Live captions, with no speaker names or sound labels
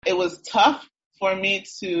it was tough for me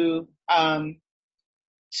to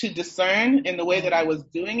discern in the way that I was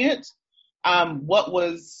doing it, what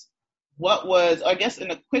was, I guess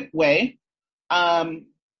in a quick way,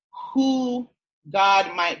 who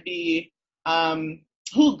God might be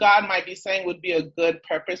saying would be a good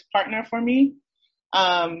purpose partner for me.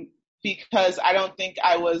 Because I don't think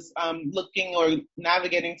I was looking or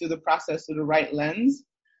navigating through the process through the right lens.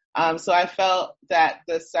 So I felt that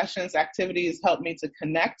the sessions activities helped me to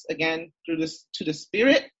connect again to the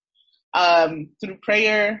spirit, through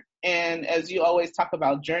prayer, and as you always talk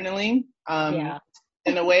about, journaling,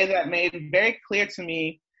 in a way that made very clear to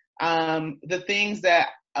me the things that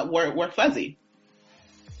were fuzzy.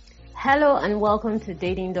 Hello and welcome to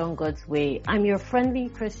Dating Done God's Way. I'm your friendly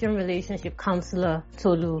Christian relationship counselor,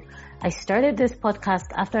 Tolu. I started this podcast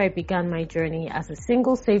after I began my journey as a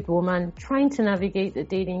single saved woman trying to navigate the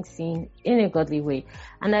dating scene in a godly way.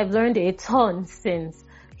 And I've learned a ton since.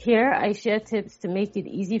 Here, I share tips to make it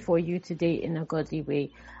easy for you to date in a godly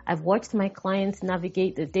way. I've watched my clients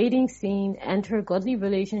navigate the dating scene, enter godly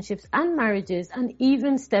relationships and marriages, and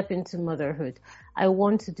even step into motherhood. I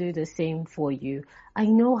want to do the same for you. I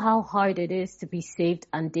know how hard it is to be saved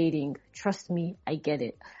and dating. Trust me, I get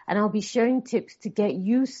it. And I'll be sharing tips to get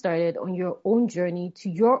you started on your own journey to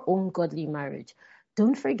your own godly marriage.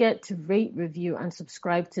 Don't forget to rate, review, and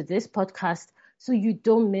subscribe to this podcast so you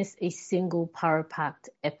don't miss a single power-packed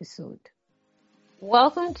episode.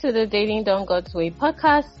 Welcome to the Dating Done God's Way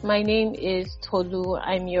podcast. My name is Tolu.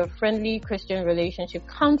 I'm your friendly Christian relationship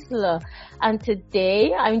counselor. And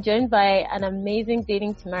today I'm joined by an amazing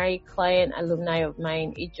Dating to Marry client alumni of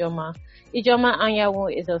mine, Ijoma. Ijoma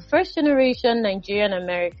Anyanwu is a first-generation Nigerian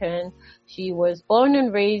American. She was born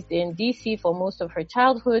and raised in DC for most of her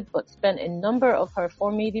childhood, but spent a number of her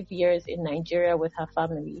formative years in Nigeria with her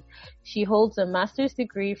family. She holds a master's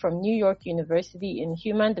degree from New York University in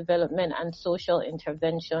Human Development and Social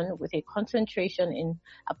Intervention with a concentration in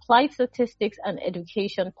applied statistics and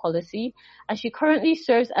education policy, and she currently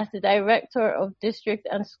serves as the Director of District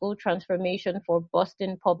and School Transformation for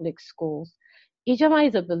Boston Public Schools. Ijoma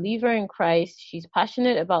is a believer in Christ. She's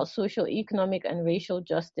passionate about social, economic, and racial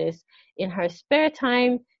justice. In her spare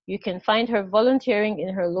time, you can find her volunteering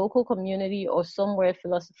in her local community or somewhere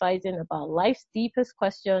philosophizing about life's deepest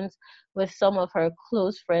questions with some of her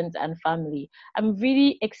close friends and family. I'm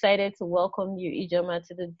really excited to welcome you, Ijoma,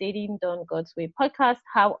 to the Dating Done God's Way podcast.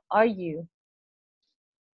 How are you?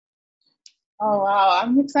 Oh, wow.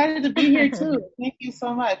 I'm excited to be here, too. Thank you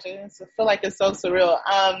so much. I feel like it's so surreal.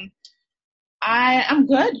 I'm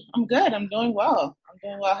good. I'm doing well.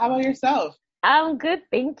 How about yourself? I'm good.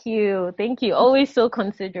 Thank you. Always so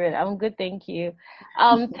considerate. I'm good. Thank you.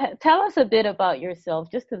 Tell us a bit about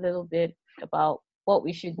yourself, just a little bit about what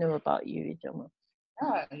we should know about you, Ijoma.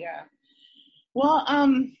 Yeah. Well,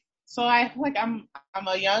 so I'm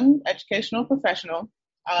a young educational professional.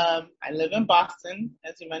 I live in Boston,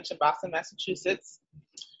 as you mentioned, Boston, Massachusetts.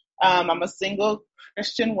 I'm a single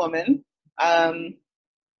Christian woman.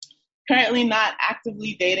 Currently not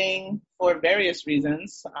actively dating for various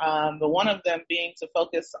reasons, but one of them being to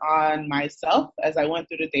focus on myself as I went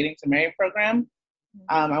through the Dating to Marry program.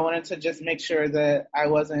 I wanted to just make sure that I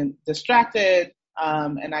wasn't distracted,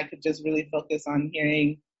 and I could just really focus on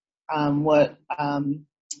hearing what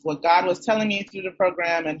God was telling me through the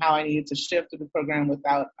program and how I needed to shift through the program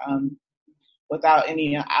without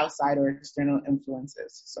any outside or external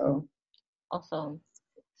influences. So awesome.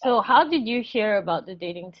 So how did you hear about the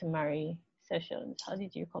Dating to Marry sessions? How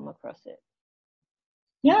did you come across it?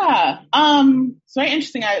 Yeah, it's very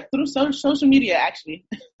interesting. Through social media, actually.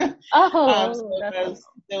 There was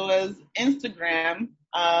Instagram.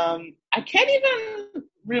 I can't even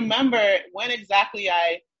remember when exactly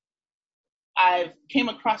I came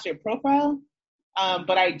across your profile,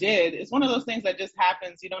 but I did. It's one of those things that just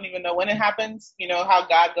happens. You don't even know when it happens. You know how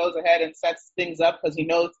God goes ahead and sets things up because he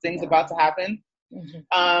knows things about to happen. Mm-hmm.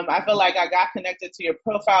 I feel like I got connected to your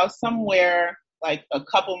profile somewhere like a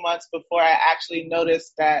couple months before I actually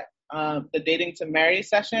noticed that the Dating to Marry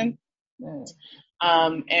session. And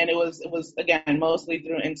it was again mostly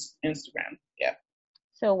through Instagram. Yeah.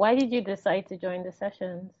 So why did you decide to join the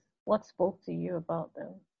sessions? What spoke to you about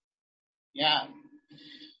them? Yeah.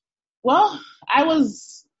 Well, I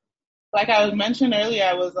was, like I mentioned earlier,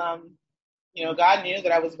 I was God knew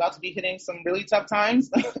that I was about to be hitting some really tough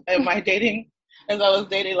times in my dating. As I was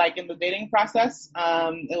dating, like in the dating process,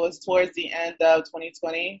 it was towards the end of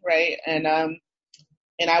 2020, right? And I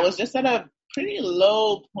was just at a pretty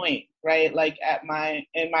low point, right? Like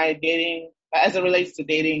in my dating, as it relates to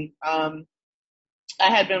dating. I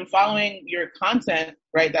had been following your content,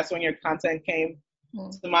 right? That's when your content came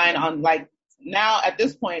to mind on like now at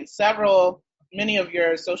this point, many of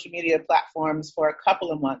your social media platforms for a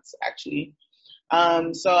couple of months, actually.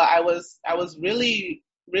 So I was really,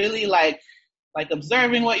 really like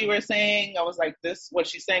observing what you were saying. I was like, what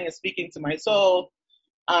she's saying is speaking to my soul.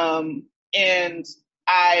 And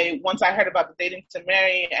once I heard about the Dating to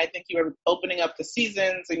Marry, I think you were opening up the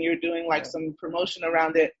seasons and you were doing like some promotion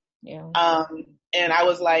around it. Yeah. And I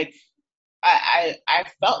was like, I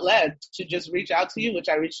felt led to just reach out to you, which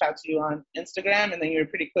I reached out to you on Instagram, and then you were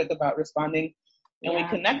pretty quick about responding. And we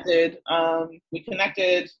connected. We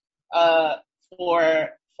connected for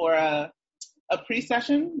a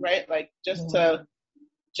pre-session, right? Like just to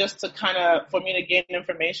kind of, for me to gain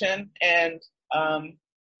information, and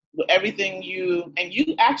everything you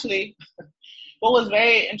actually, what was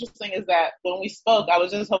very interesting is that when we spoke, I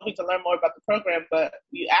was just hoping to learn more about the program, but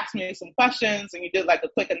you asked me some questions and you did like a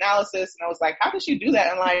quick analysis, and I was like, how did you do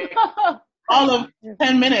that in like all of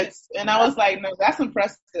 10 minutes? And I was like, no, that's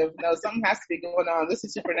impressive. No, something has to be going on. This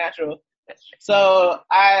is supernatural. So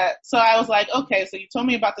I was like, okay, so you told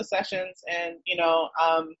me about the sessions, and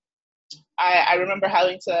I remember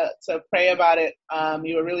having to pray about it.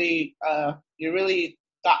 You're really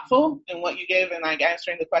thoughtful in what you gave, and like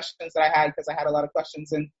answering the questions that I had, because I had a lot of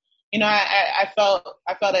questions, and I felt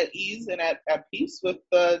at ease and at peace with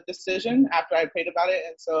the decision after I prayed about it,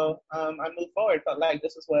 and so I moved forward. Felt like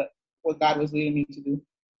this is what God was leading me to do.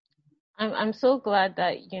 I'm so glad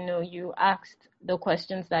that you asked the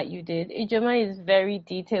questions that you did. Ijeoma is very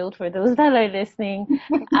detailed for those that are listening,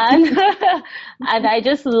 and and I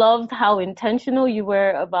just loved how intentional you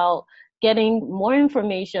were about getting more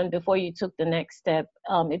information before you took the next step.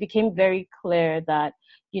 It became very clear that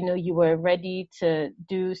you were ready to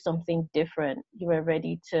do something different. You were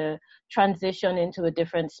ready to transition into a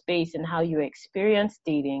different space in how you experience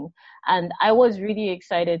dating. And I was really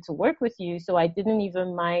excited to work with you. So I didn't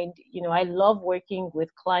even mind, I love working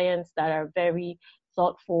with clients that are very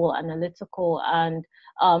thoughtful, analytical, and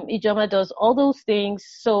Ijeoma does all those things.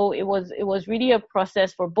 So it was really a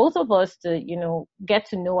process for both of us to, get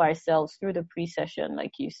to know ourselves through the pre-session,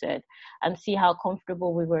 like you said, and see how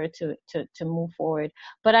comfortable we were to move forward.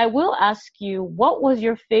 But I will ask you, what was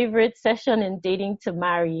your favorite session in Dating to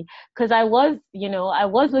Marry? Because I was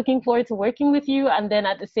looking forward to working with you, and then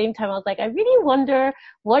at the same time I was like, I really wonder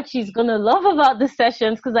what she's gonna love about the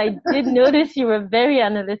sessions, because I did notice you were very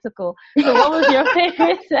analytical. So what was your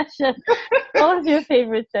favorite session? What was your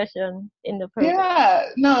favorite session in the program? Yeah,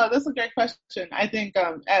 no, that's a great question. I think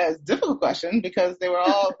as difficult question, because they were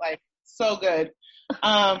all like so good.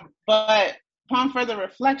 But upon further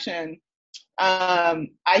reflection,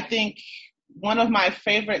 I think one of my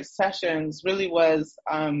favorite sessions really was,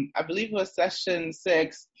 I believe it was session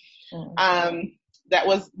 6, that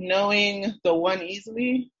was knowing the one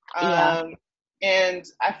easily. And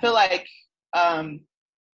I feel like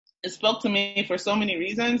it spoke to me for so many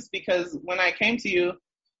reasons, because when I came to you,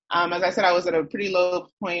 as I said, I was at a pretty low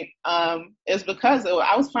point. It's because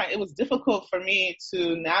it was difficult for me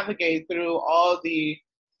to navigate through all the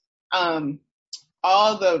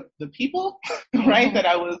people, right, that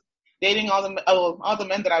I was dating, all the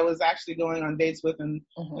men that I was actually going on dates with, and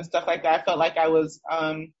stuff like that. I felt like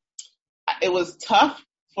it was tough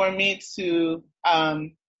for me to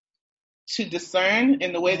discern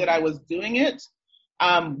in the way that I was doing it,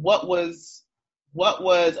 what was,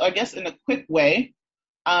 I guess in a quick way,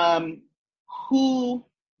 who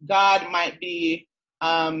God might be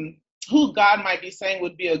saying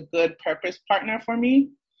would be a good purpose partner for me.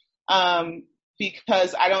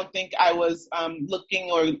 Because I don't think I was looking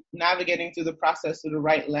or navigating through the process through the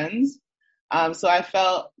right lens. So I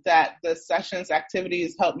felt that the sessions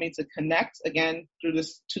activities helped me to connect again to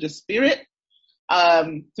the spirit,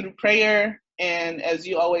 through prayer, and as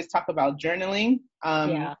you always talk about, journaling,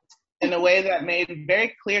 in a way that made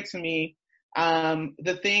very clear to me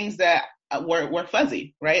the things that were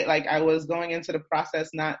fuzzy, right? Like I was going into the process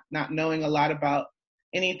not knowing a lot about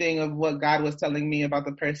anything of what God was telling me about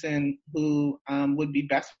the person who would be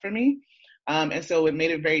best for me. And so it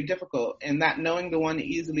made it very difficult. And not knowing the one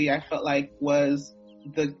easily, I felt like was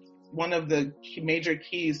one of the major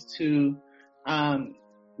keys to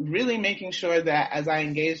really making sure that as I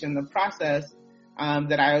engaged in the process,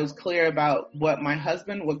 that I was clear about what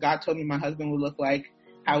God told me my husband would look like,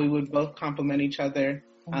 how we would both complement each other.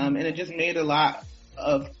 And it just made a lot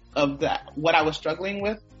of what I was struggling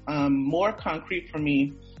with more concrete for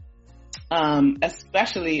me,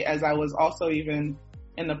 especially as I was also even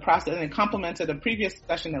in the process, and it complemented a previous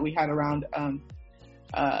session that we had around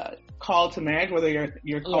called to marriage, whether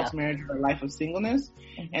you're called to marriage or a life of singleness.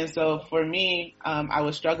 Mm-hmm. And so for me, I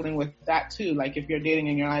was struggling with that too. Like if you're dating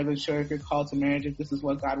and you're not even sure if you're called to marriage, if this is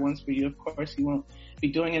what God wants for you, of course He won't be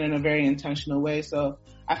doing it in a very intentional way. So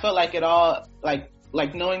I felt like it all, like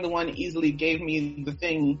knowing the one easily gave me the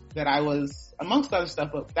thing that I was, amongst other stuff,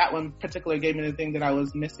 but that one particular gave me the thing that I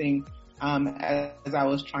was missing as I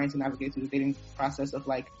was trying to navigate through the dating process of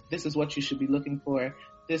like, this is what you should be looking for.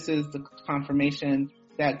 This is the confirmation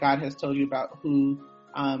that God has told you about who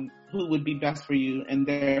would be best for you, and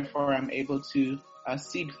therefore I'm able to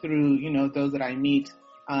seek through, those that I meet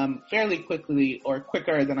fairly quickly or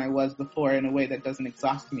quicker than I was before in a way that doesn't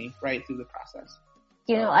exhaust me right through the process.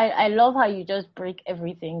 I love how you just break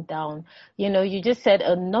everything down. You just said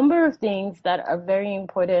a number of things that are very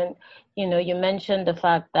important. You mentioned the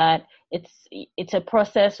fact that it's a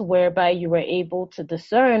process whereby you were able to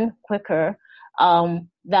discern quicker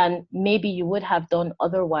than maybe you would have done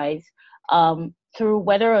otherwise, through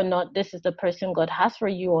whether or not this is the person God has for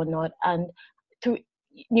you or not, and through,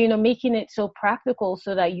 making it so practical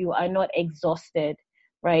so that you are not exhausted,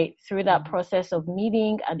 right, through that process of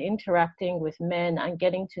meeting and interacting with men and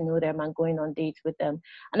getting to know them and going on dates with them.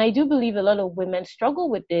 And I do believe a lot of women struggle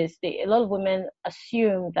with this. A lot of women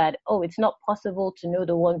assume that, it's not possible to know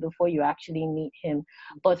the one before you actually meet him.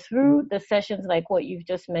 But through the sessions like what you've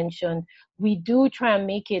just mentioned, we do try and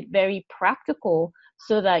make it very practical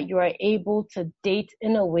so that you are able to date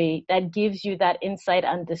in a way that gives you that insight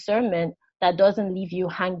and discernment that doesn't leave you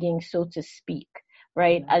hanging, so to speak,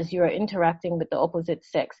 right, as you're interacting with the opposite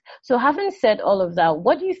sex. So having said all of that,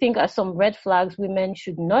 what do you think are some red flags women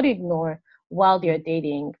should not ignore while they're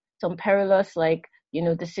dating? Some perilous,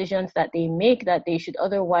 decisions that they make that they should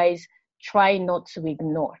otherwise try not to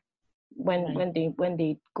ignore when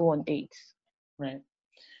they go on dates. Right.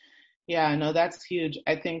 Yeah, no, that's huge.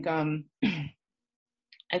 I think I want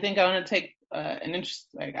to take an interest.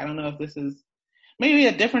 Like, I don't know if this is maybe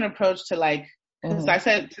a different approach to because I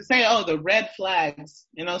said to say, the red flags,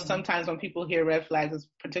 sometimes when people hear red flags, it's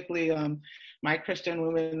particularly my Christian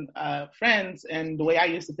women friends, and the way I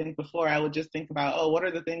used to think before, I would just think about, what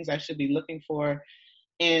are the things I should be looking for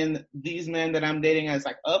in these men that I'm dating? I was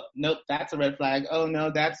like, oh, nope, that's a red flag. Oh,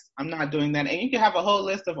 no, I'm not doing that. And you can have a whole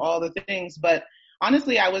list of all the things, but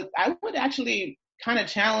honestly, I would actually kind of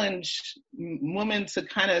challenge women to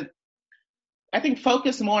kind of, I think,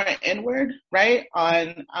 focus more inward, right,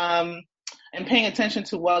 on and paying attention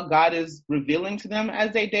to what God is revealing to them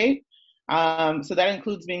as they date. So that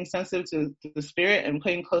includes being sensitive to the Spirit and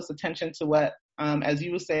paying close attention to what, as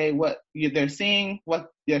you would say, what they're seeing, what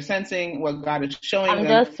they're sensing, what God is showing them.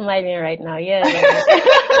 I'm just smiling right now, yeah.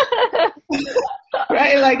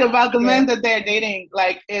 Right, about the men that they're dating,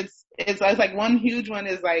 it's like one huge one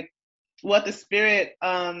is what the Spirit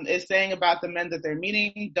is saying about the men that they're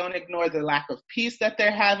meeting. Don't ignore the lack of peace that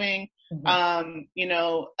they're having, as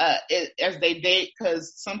they date,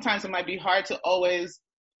 because sometimes it might be hard to always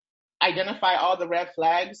identify all the red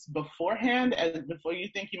flags beforehand, and before you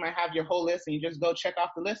think you might have your whole list and you just go check off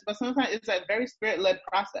the list. But sometimes it's a very Spirit-led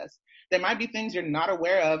process. There might be things you're not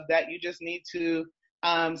aware of that you just need to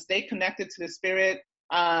stay connected to the Spirit,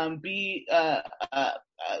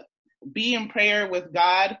 be in prayer with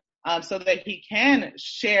God, so that He can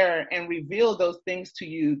share and reveal those things to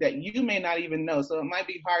you that you may not even know. So it might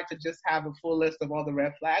be hard to just have a full list of all the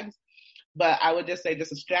red flags, but I would just say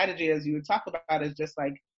just a strategy, as you would talk about, is just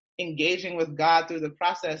engaging with God through the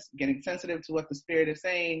process, getting sensitive to what the Spirit is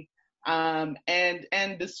saying, and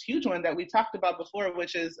this huge one that we talked about before,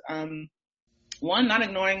 which is one, not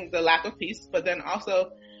ignoring the lack of peace, but then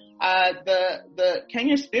also can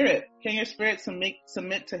your spirit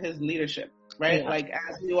submit to His leadership, right? Yeah.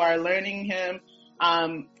 As you are learning Him,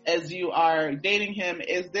 as you are dating Him,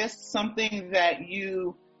 is this something that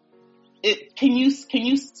can you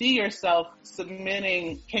see yourself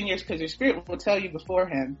submitting? Because your spirit will tell you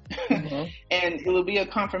beforehand, and it will be a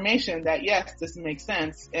confirmation that yes, this makes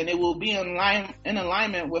sense, and it will be in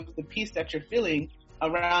alignment with the peace that you're feeling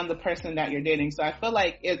around the person that you're dating. So I feel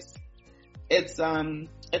like it's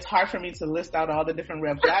hard for me to list out all the different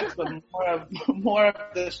red flags, but more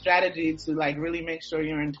of the strategy to really make sure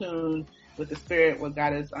you're in tune with the Spirit, what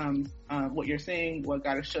God is, what you're seeing, what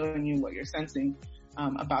God is showing you, what you're sensing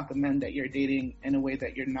about the men that you're dating in a way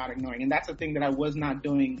that you're not ignoring. And that's a thing that I was not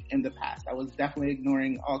doing in the past. I was definitely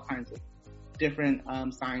ignoring all kinds of different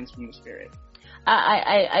signs from the Spirit.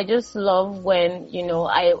 I just love when,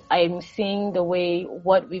 I'm seeing the way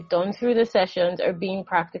what we've done through the sessions are being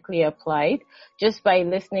practically applied just by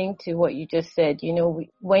listening to what you just said.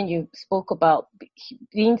 When you spoke about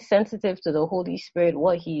being sensitive to the Holy Spirit,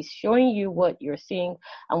 what He's showing you, what you're seeing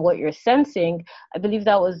and what you're sensing, I believe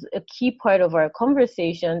that was a key part of our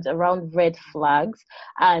conversations around red flags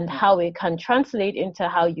and how it can translate into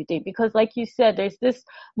how you date. Because like you said, there's this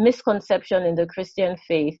misconception in the Christian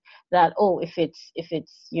faith that,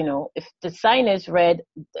 if the sign is red,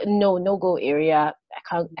 no go area,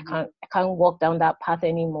 I can't walk down that path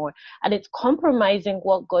anymore. And it's compromising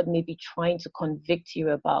what God may be trying to convict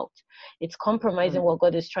you about. It's compromising what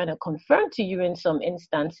God is trying to confirm to you in some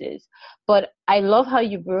instances. But I love how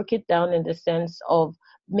you broke it down in the sense of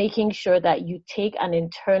making sure that you take an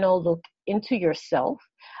internal look into yourself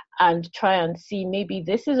and try and see maybe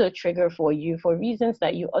this is a trigger for you for reasons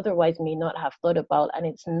that you otherwise may not have thought about, and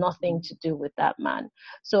it's nothing to do with that man.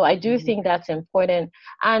 So I do think that's important.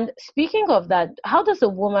 And speaking of that, how does a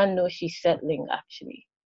woman know she's settling actually?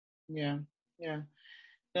 Yeah.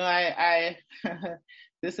 No, I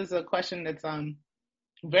this is a question that's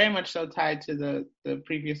very much so tied to the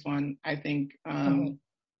previous one. I think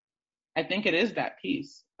I think it is that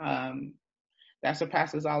piece that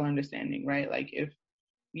surpasses all understanding, right? Like if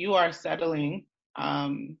you are settling,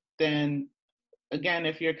 then again,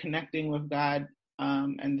 if you're connecting with God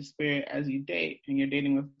and the Spirit as you date, and you're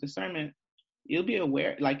dating with discernment, you'll be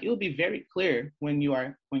aware, like you'll be very clear when you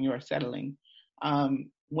are settling,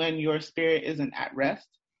 when your spirit isn't at rest,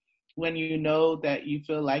 when you know that you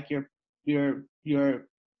feel like you're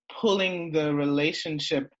pulling the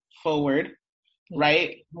relationship forward,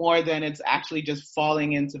 right, more than it's actually just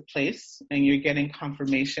falling into place, and you're getting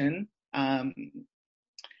confirmation.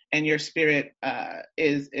 And your spirit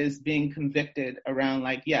is being convicted around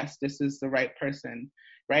like, yes, this is the right person,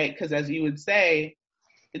 right? Because as you would say,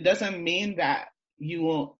 it doesn't mean that you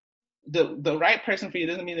won't, the right person for you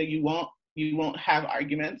doesn't mean that you won't have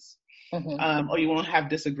arguments or you won't have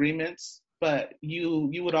disagreements, but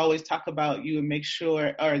you would always talk about, you would make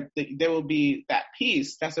sure, or there will be that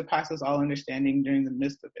peace that surpasses all understanding during the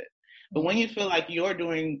midst of it. But when you feel like you're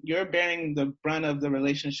bearing the brunt of the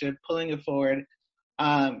relationship, pulling it forward,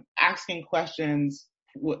 asking questions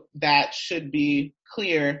that should be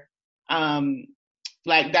clear,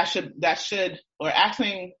 like that should, or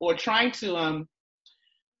asking or trying to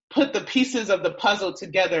put the pieces of the puzzle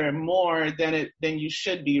together more than you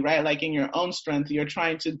should be, right? Like in your own strength, you're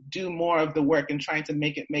trying to do more of the work and trying to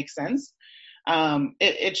make it make sense.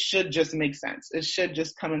 It should just make sense. It should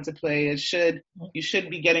just come into play. You should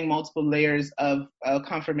be getting multiple layers of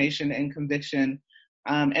confirmation and conviction.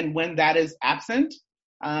 And when that is absent,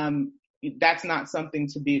 that's not something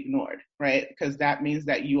to be ignored, right? Because that means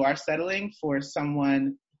that you are settling for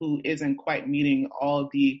someone who isn't quite meeting all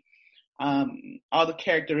the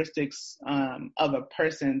characteristics of a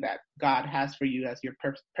person that God has for you as your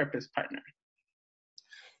purpose partner.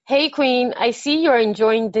 Hey Queen, I see you're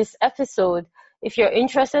enjoying this episode. If you're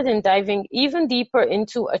interested in diving even deeper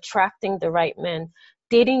into attracting the right man,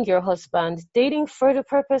 dating your husband, dating for the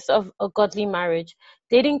purpose of a godly marriage,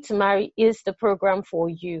 Dating to Marry is the program for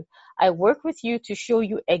you. I work with you to show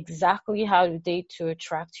you exactly how to date to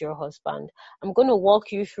attract your husband. I'm going to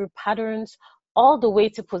walk you through patterns all the way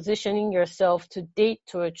to positioning yourself to date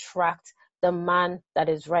to attract the man that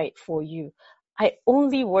is right for you. I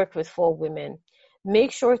only work with 4 women.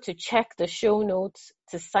 Make sure to check the show notes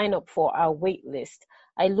to sign up for our wait list.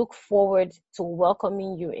 I look forward to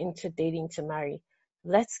welcoming you into Dating to Marry.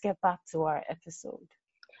 Let's get back to our episode.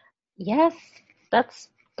 Yes, that's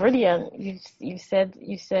brilliant. You said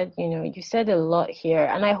a lot here,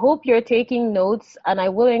 and I hope you're taking notes, and I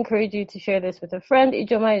will encourage you to share this with a friend.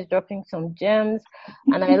 Ijoma is dropping some gems,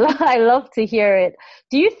 and I love to hear it.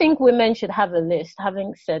 Do you think women should have a list?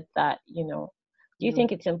 Having said that, do you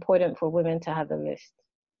think it's important for women to have a list?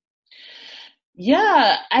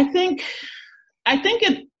 Yeah, I think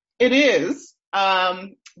it is,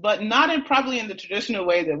 but not probably in the traditional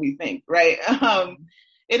way that we think, right?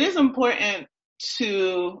 It is important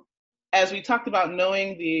to, as we talked about,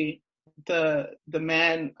 knowing the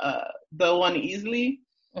man, the one easily.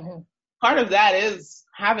 Mm-hmm. Part of that is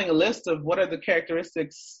having a list of what are the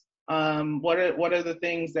characteristics, what are the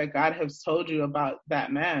things that God has told you about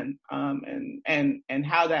that man, and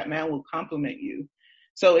how that man will complement you.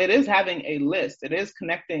 So it is having a list. It is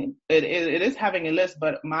connecting. It is having a list.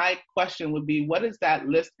 But my question would be, what is that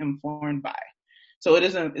list informed by? So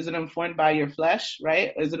is it informed by your flesh,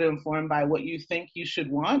 right? Is it informed by what you think you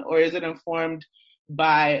should want? Or is it informed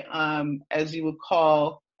by, as you would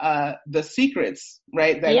call, the secrets,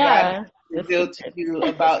 right, that God revealed to you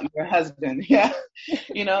about your husband. Yeah.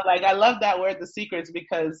 Like I love that word, the secrets,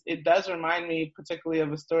 because it does remind me particularly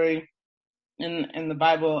of a story in the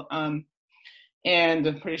Bible. And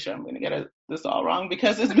I'm pretty sure I'm going to get this all wrong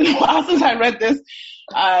because it's been a while since I read this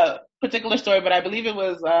particular story, but I believe it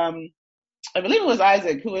was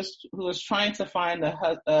Isaac who was trying to find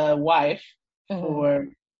a wife for,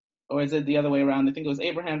 or is it the other way around? I think it was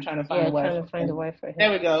Abraham trying to find a wife. Trying to find a wife for him.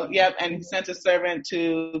 There we go. Yep. And he sent a servant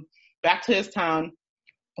back to his town.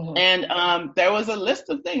 And there was a list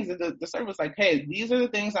of things. The servant was like, hey, these are the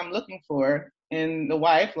things I'm looking for in the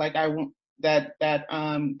wife. Like that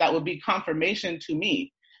would be confirmation to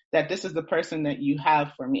me that this is the person that you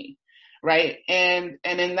have for me. Right. And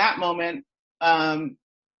in that moment,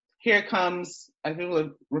 here comes, I think it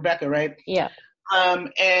was Rebecca, right? Yeah.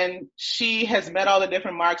 And she has met all the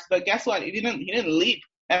different marks, but guess what? He didn't leap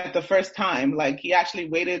at the first time. Like he actually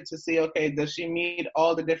waited to see, okay, does she meet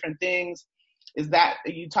all the different things? Is that,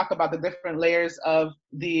 you talk about the different layers of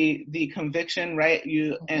the conviction, right?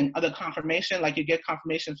 And the confirmation, like you get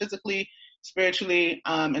confirmation physically, spiritually,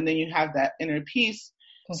 and then you have that inner peace.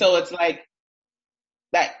 So it's like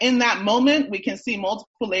that in that moment, we can see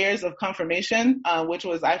multiple layers of confirmation, which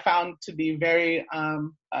I found to be very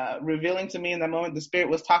revealing to me in that moment. The Spirit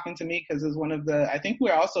was talking to me because it's I think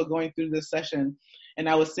we're also going through this session, and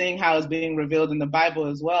I was seeing how it's being revealed in the Bible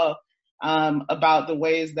as well, about the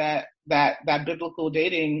ways that biblical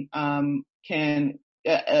dating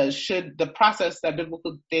should the process that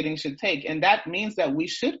biblical dating should take. And that means that we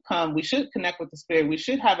should connect with the Spirit. We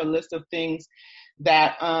should have a list of things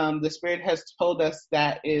that the Spirit has told us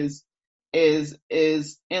that is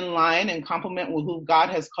in line and complement with who God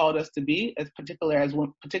has called us to be,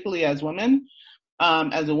 particularly as women.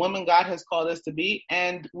 As a woman, God has called us to be,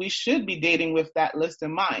 and we should be dating with that list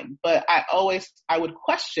in mind. But I would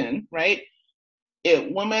question, right,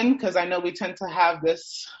 women, because I know we tend to have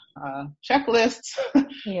this checklist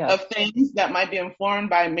of things that might be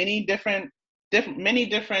informed by many different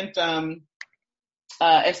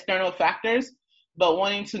external factors. But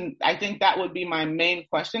I think that would be my main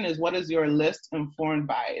question is, what is your list informed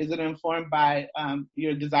by? Is it informed by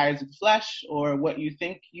your desires of the flesh, or what you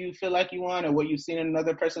think you feel like you want, or what you've seen in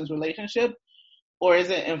another person's relationship? Or is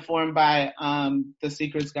it informed by the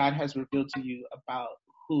secrets God has revealed to you about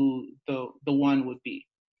who the one would be?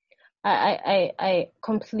 I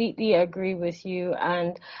completely agree with you.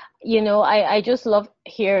 And, I just love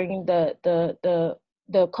hearing the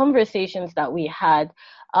conversations that we had.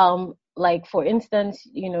 Like, for instance,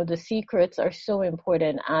 the secrets are so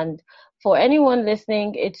important. And for anyone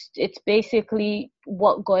listening, it's basically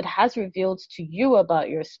what God has revealed to you about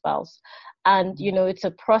your spouse. And, it's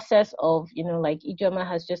a process of, like Ijeoma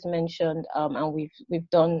has just mentioned, and we've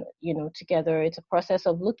done, together, it's a process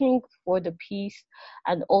of looking for the peace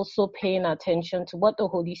and also paying attention to what the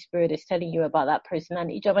Holy Spirit is telling you about that person.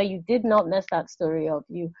 And Ijeoma, you did not mess that story up.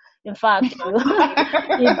 In fact,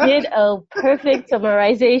 you did a perfect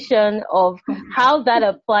summarization of how that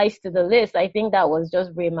applies to the list. I think that was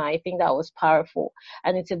just Rhema. I think that was powerful.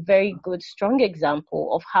 And it's a very good, strong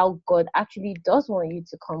example of how God actually does want you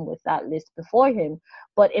to come with that list before him,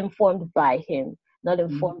 but informed by him, not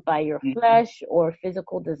informed by your flesh or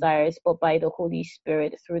physical desires, but by the Holy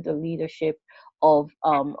Spirit through the leadership of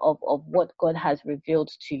what God has revealed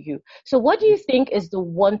to you. So what do you think is the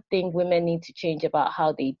one thing women need to change about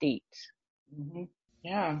how they date?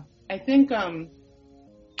 Yeah, I think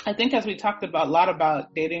as we talked a lot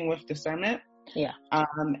about dating with discernment. Yeah.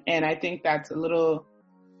 And I think that's a little,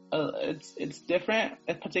 it's different,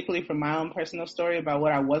 particularly from my own personal story about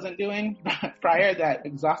what I wasn't doing prior that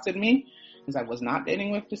exhausted me, because I was not dating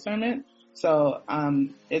with discernment. So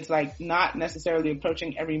it's like not necessarily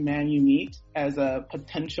approaching every man you meet as a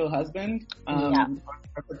potential husband or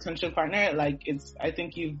a potential partner. Like I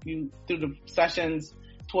think you through the sessions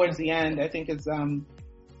towards the end, I think it's I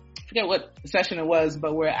forget what session it was,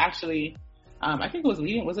 but we're actually I think it was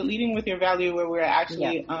leading. Was it leading with your value, where we're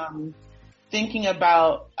actually thinking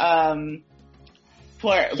about Chanel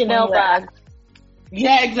bag.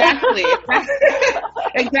 Yeah, exactly.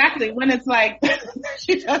 Exactly. When it's like,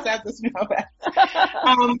 she does have to smell bad.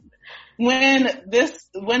 When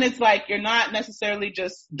it's like, you're not necessarily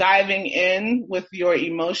just diving in with your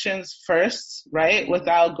emotions first, right?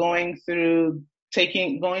 Without going through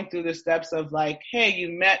the steps of like, hey,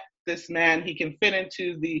 you met this man, he can fit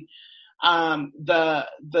into the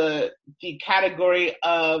category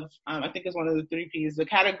of, I think it's one of the 3 Ps, the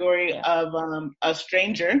category of, a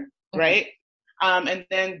stranger, right? and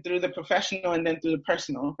then through the professional and then through the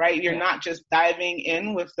personal, right? You're not just diving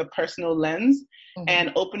in with the personal lens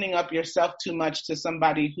and opening up yourself too much to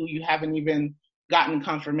somebody who you haven't even gotten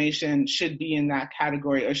confirmation should be in that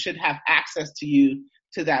category or should have access to you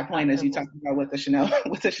to that point, as you talked about with the Chanel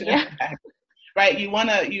bag. Right. We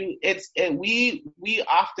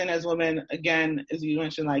often as women, again, as you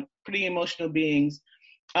mentioned, like pretty emotional beings,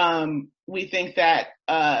 we think that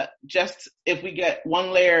just if we get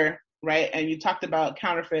one layer, right, and you talked about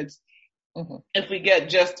counterfeits, if we get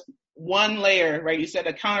just one layer, right, you said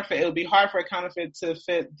a counterfeit, it would be hard for a counterfeit to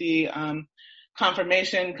fit the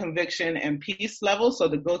confirmation, conviction, and peace level. So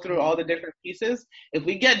to go through all the different pieces, if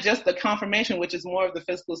we get just the confirmation, which is more of the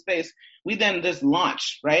physical space, we then just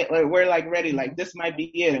launch, right? Like we're like ready, like this might be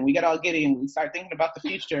it. And we get all giddy and we start thinking about the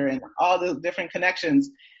future and all the different connections.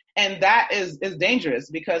 And that is dangerous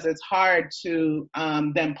because it's hard to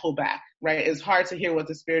then pull back, right? It's hard to hear what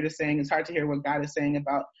the Spirit is saying. It's hard to hear what God is saying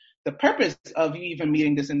about the purpose of you even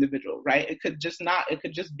meeting this individual, right? It could just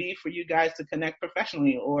be for you guys to connect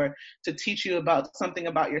professionally or to teach you about something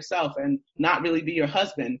about yourself and not really be your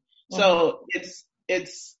husband. So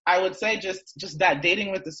it's, I would say just that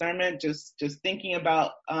dating with discernment, just thinking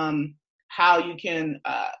about how you can,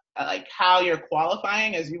 like how you're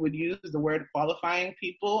qualifying, as you would use the word qualifying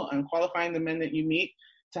people and qualifying the men that you meet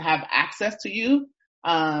to have access to you.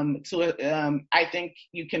 I think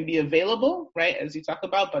you can be available, right, as you talk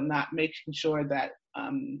about, but not making sure that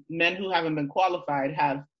men who haven't been qualified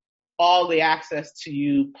have all the access to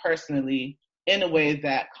you personally in a way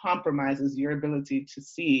that compromises your ability to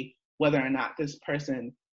see whether or not this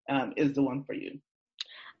person is the one for you.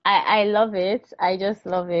 I love it. I just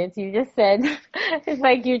love it. You just said, it's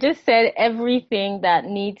like you just said everything that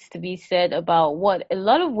needs to be said about what a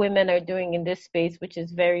lot of women are doing in this space, which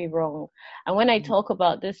is very wrong. And when I talk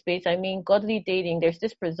about this space, I mean godly dating. There's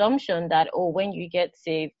this presumption that, when you get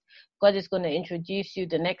saved, God is going to introduce you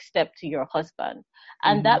the next step to your husband.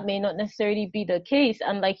 And that may not necessarily be the case.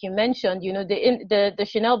 And like you mentioned, the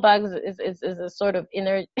Chanel bags is a sort of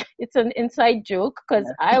it's an inside joke,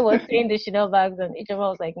 because I was saying the Chanel bags and each of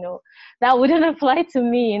us was like, no, that wouldn't apply to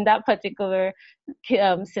me in that particular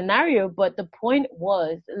scenario. But the point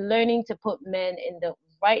was learning to put men in the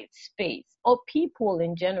right space, or people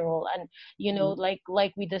in general. And,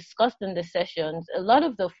 like we discussed in the sessions, a lot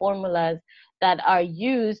of the formulas that are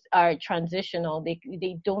used are transitional. They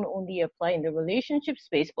don't only apply in the relationship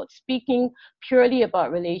space, but speaking purely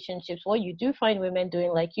about relationships, what you do find women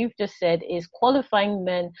doing, like you've just said, is qualifying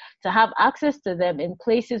men to have access to them in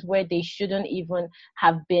places where they shouldn't even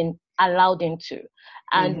have been allowed into.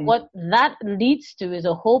 And what that leads to is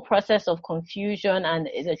a whole process of confusion, and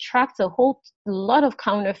it attracts a whole lot of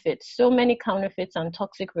counterfeits, so many counterfeits and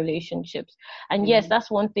toxic relationships. And yes,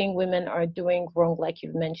 that's one thing women are doing wrong, like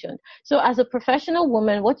you've mentioned. So as a professional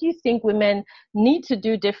woman, what do you think women need to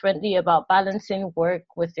do differently about balancing work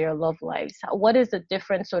with their love lives? What is a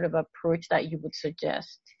different sort of approach that you would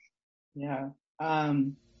suggest? Yeah.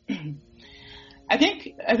 I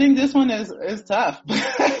think this one is tough.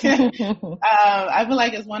 I feel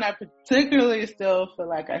like it's one I particularly still feel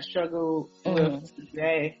like I struggle with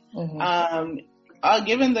today.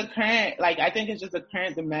 Given the current, I think it's just the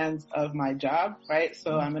current demands of my job, right?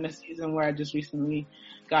 So I'm in a season where I just recently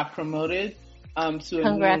got promoted to a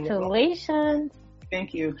Congratulations.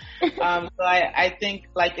 Thank you. So I think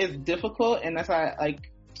it's difficult, and that's why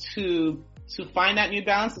to find that new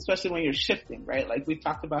balance, especially when you're shifting, right? Like we've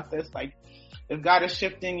talked about this, if God is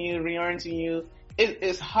shifting you, reorienting you,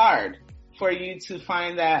 it's hard for you to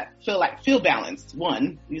find that, feel balanced.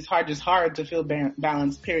 One, it's hard to feel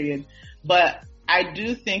balanced, period. But I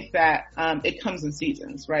do think that it comes in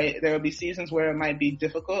seasons, right? There will be seasons where it might be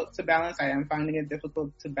difficult to balance. I am finding it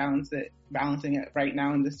difficult to balancing it right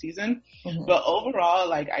now in this season. But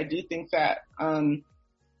overall, I do think that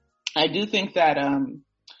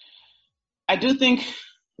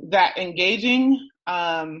engaging,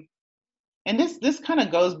 and this kind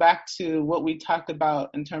of goes back to what we talked about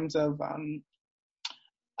in terms of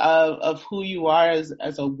who you are as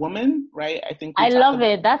a woman, right? I think I love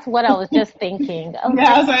it. That's what I was just thinking. I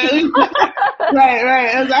was like,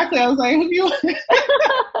 right, exactly. I was like, who you?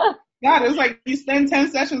 God, it's like you spend 10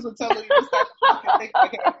 sessions with Tolu, you just start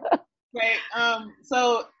talking, right?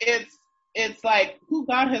 So it's like who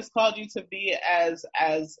God has called you to be as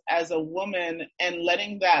a woman, and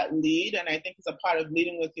letting that lead. And I think it's a part of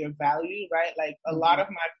leading with your value, right? A lot of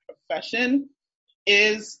my profession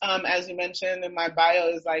is, as you mentioned in my bio,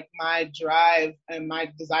 is my drive and my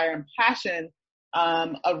desire and passion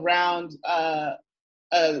around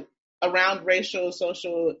racial,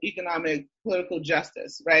 social, economic, political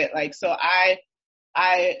justice, right? So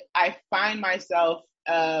I find myself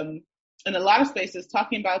in a lot of spaces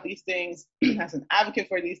talking about these things as an advocate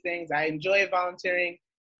for these things. I enjoy volunteering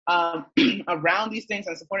around these things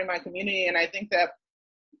and supporting my community. And I think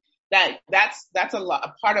that's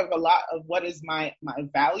a part of a lot of what is my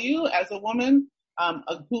value as a woman,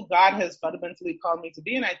 of who God has fundamentally called me to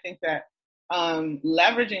be. And I think that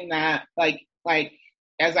leveraging that, like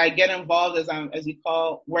as I get involved, as you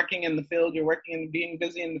call working in the field, you're working and being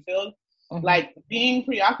busy in the field, mm-hmm. like being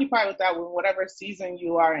preoccupied with that, with whatever season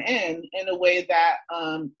you are in a way that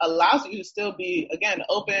allows you to still be, again,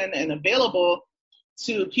 open and available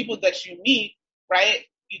to people that you meet, right?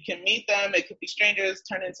 You can meet them. It could be strangers,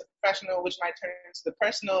 turn into professional, which might turn into the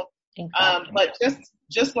personal. Exactly. But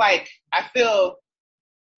just like I feel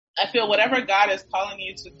whatever God is calling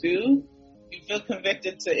you to do, you feel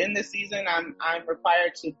convicted to in this season. I'm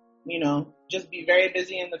required to, just be very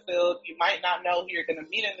busy in the field. You might not know who you're going to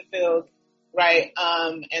meet in the field, right?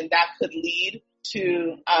 And that could lead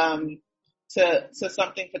to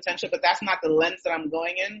something potential, but that's not the lens that I'm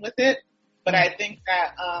going in with it. But I think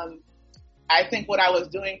that what I was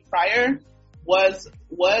doing prior was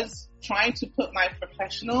trying to put my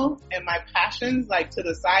professional and my passions like to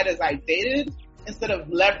the side as I dated, instead of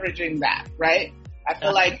leveraging that, right? I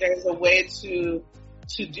feel like there's a way to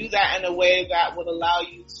do that in a way that would allow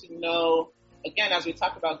you to know, again, as we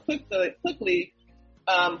talked about quickly,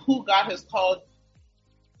 who God has called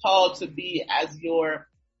to be as your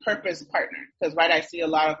purpose partner. Because, right, I see a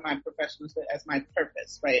lot of my professionals as my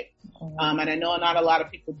purpose, right? Mm-hmm. And I know not a lot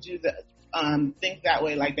of people do that, think that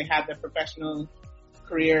way, like they have their professional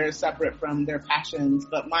career separate from their passions,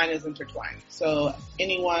 but mine is intertwined. So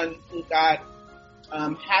anyone who God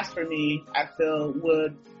has for me, I feel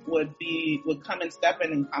would come and step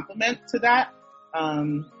in and complement to that.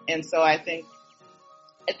 And so I think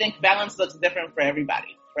balance looks different for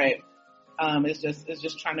everybody, right? It's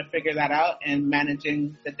just trying to figure that out and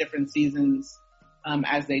managing the different seasons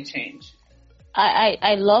as they change.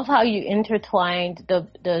 I love how you intertwined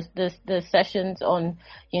the sessions on,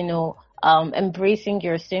 embracing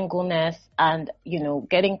your singleness and,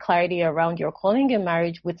 getting clarity around your calling in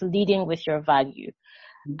marriage with leading with your value.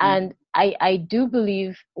 Mm-hmm. And I do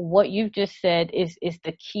believe what you've just said is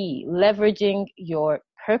the key, leveraging your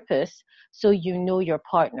purpose so you know your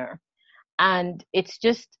partner. And it's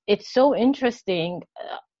so interesting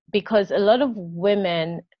because a lot of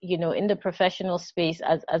women, in the professional space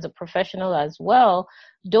as a professional as well,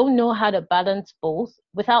 don't know how to balance both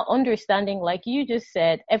without understanding, like you just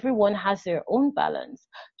said, everyone has their own balance.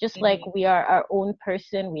 Just mm-hmm. like we are our own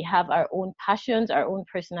person, we have our own passions, our own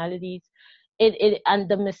personalities. And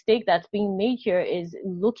the mistake that's being made here is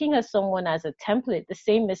looking at someone as a template, the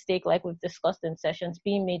same mistake like we've discussed in sessions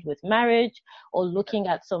being made with marriage, or looking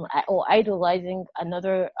at or idolizing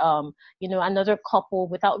another couple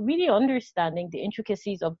without really understanding the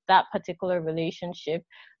intricacies of that particular relationship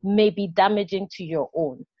may be damaging to your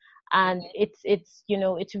own. And it's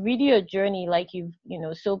really a journey, like you've,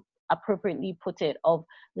 so appropriately put it, of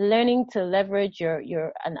learning to leverage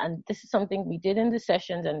your and this is something we did in the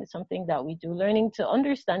sessions, and it's something that we do, learning to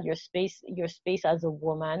understand your space as a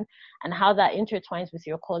woman and how that intertwines with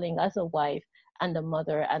your calling as a wife and a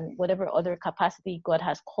mother and whatever other capacity God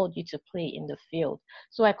has called you to play in the field.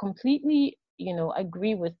 So I completely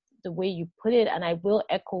agree with the way you put it, and I will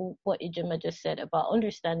echo what Ijima just said about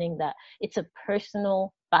understanding that it's a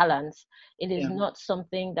personal balance. It is not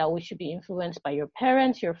something that we should be influenced by your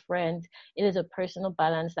parents, your friends. It is a personal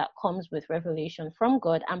balance that comes with revelation from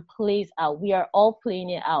God and plays out. We are all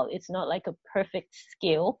playing it out. It's not like a perfect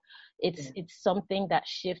scale. It's something that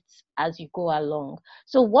shifts as you go along.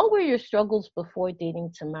 So what were your struggles before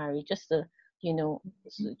dating to marry? Just to,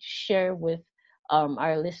 share with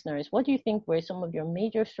our listeners, what do you think were some of your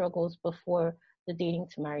major struggles before the dating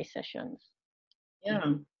to marry sessions?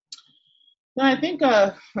 Yeah. No, I think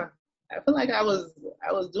I feel like I was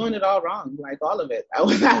doing it all wrong, like all of it. I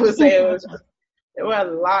would say there were a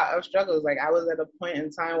lot of struggles. Like I was at a point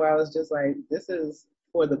in time where I was just like, this is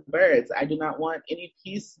for the birds. I do not want any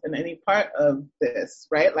piece in any part of this,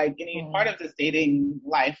 right? Like any part of this dating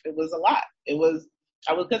life. It was a lot.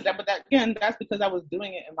 That's because I was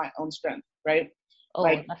doing it in my own strength, right? Oh,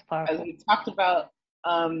 like, that's powerful. As we talked about,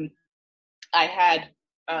 I had,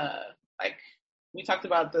 we talked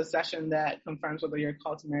about the session that confirms whether you're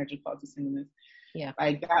called to marriage or called to singleness. Yeah.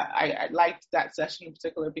 Like that, I liked that session in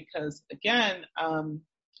particular because, again, I,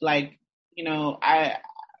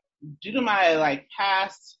 due to my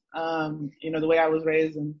past, the way I was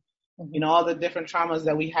raised and all the different traumas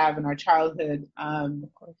that we have in our childhood, and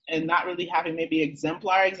not really having maybe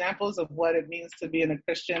exemplar examples of what it means to be in a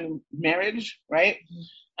Christian marriage, right?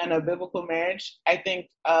 And a biblical marriage. I think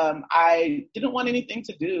I didn't want anything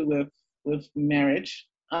to do with marriage.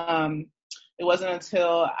 It wasn't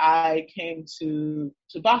until I came to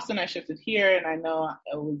Boston, I shifted here, and I know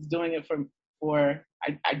I was doing it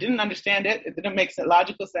I didn't understand it. It didn't make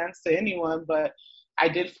logical sense to anyone, but I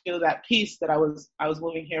did feel that peace that I was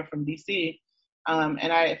moving here from DC.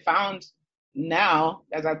 And I found now,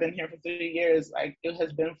 as I've been here for 3 years, like it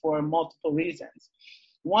has been for multiple reasons.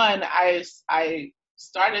 One, I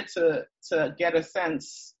started to get a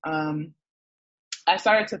sense, I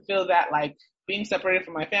started to feel that like being separated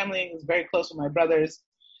from my family, was very close with my brothers.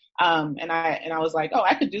 And I was like, oh,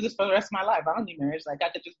 I could do this for the rest of my life. I don't need marriage. Like I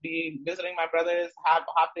could just be visiting my brothers,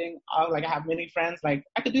 hopping, like I have many friends. Like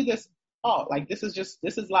I could do this. Oh, like this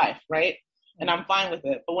is life, right? And I'm fine with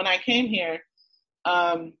it. But when I came here,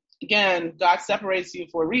 again, God separates you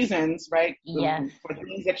for reasons, right? Yeah. For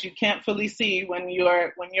things that you can't fully see when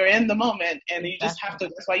you're in the moment, and you just have to.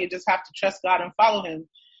 That's why you just have to trust God and follow Him.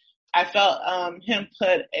 I felt Him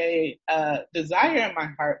put a desire in my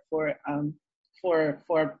heart for a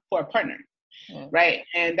partner, right?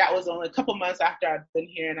 And that was only a couple months after I'd been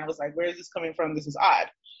here, and I was like, where is this coming from? This is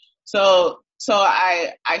odd. So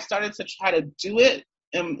I started to try to do it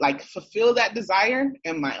and like fulfill that desire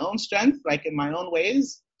in my own strength, like in my own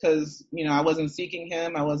ways, because I wasn't seeking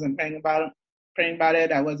Him, I wasn't praying about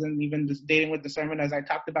it, I wasn't even just dating with discernment, as I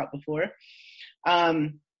talked about before.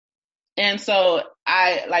 And so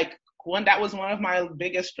that was one of my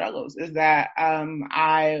biggest struggles, is that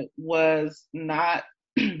I was not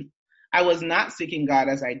seeking God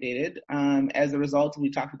as I dated. As a result,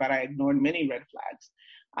 we talked about, I ignored many red flags.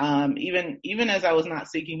 Even as I was not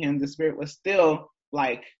seeking Him, the Spirit was still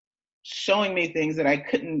like showing me things that I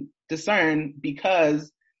couldn't discern because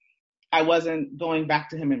I wasn't going back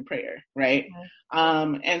to Him in prayer, right?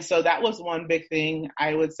 And so that was one big thing.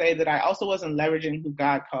 I would say that I also wasn't leveraging who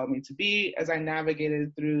God called me to be as I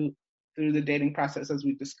navigated through the dating process, as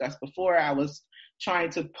we discussed before. I was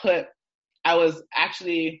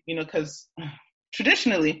actually, because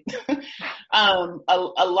traditionally, a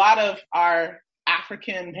lot of our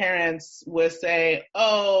African parents would say,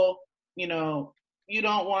 oh, you don't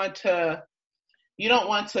want to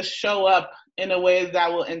show up in a way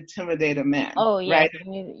that will intimidate a man. Oh, yeah. Right?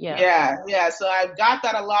 Yeah. So I've got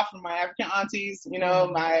that a lot from my African aunties.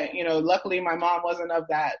 Luckily my mom wasn't of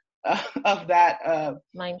that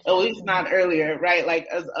mindset, at least not earlier, right? Like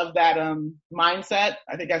of that mindset.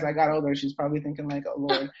 I think as I got older, she's probably thinking like, oh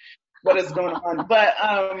Lord, what is going on?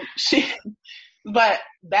 But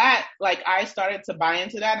that, like, I started to buy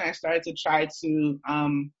into that, and I started to try to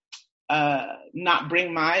not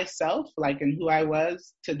bring myself, like, and who I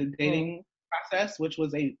was to the dating process, which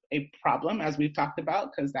was a problem, as we've talked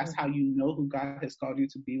about, because that's how you know who God has called you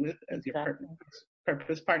to be with as your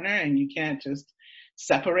purpose partner, and you can't just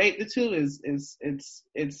separate the two.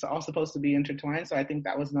 It's all supposed to be intertwined. So I think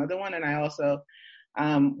that was another one. And I also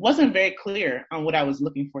wasn't very clear on what I was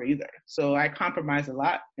looking for either. So I compromised a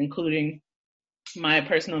lot, including my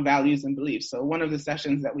personal values and beliefs. So one of the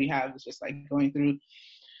sessions that we have is just like going through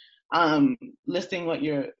listing what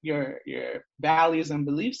your values and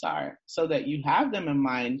beliefs are, so that you have them in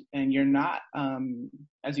mind, and you're not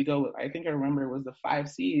as you go. I think I remember it was the 5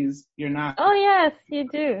 C's. You're not. Oh yes, you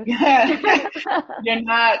do. You're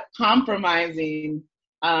not compromising.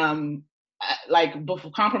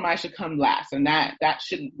 Compromise should come last, and that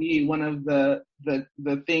shouldn't be one of the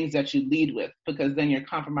things that you lead with, because then you're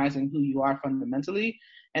compromising who you are fundamentally,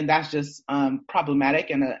 and that's just problematic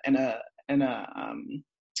and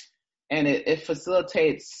it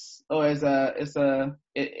facilitates, or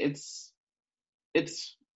it's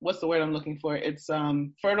what's the word I'm looking for? It's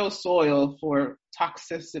fertile soil for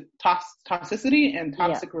toxicity and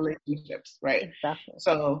toxic relationships, right? Exactly.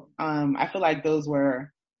 So I feel like those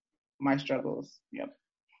were my struggles. Yep.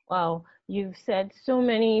 Wow, you've said so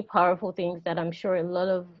many powerful things that I'm sure a lot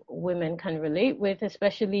of women can relate with,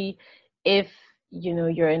 especially if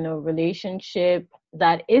you're in a relationship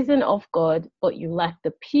that isn't of God, but you lack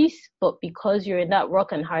the peace, but because you're in that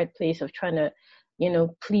rock and hard place of trying to,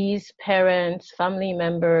 please parents, family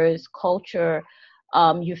members, culture,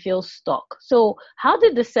 you feel stuck. So how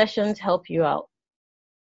did the sessions help you out?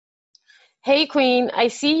 Hey Queen, I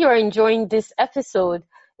see you're enjoying this episode.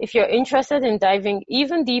 If you're interested in diving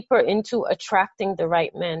even deeper into attracting the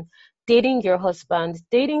right man, dating your husband,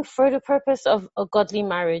 dating for the purpose of a godly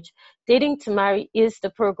marriage, Dating to Marry is the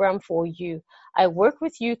program for you. I work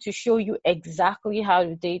with you to show you exactly how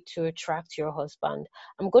to date to attract your husband.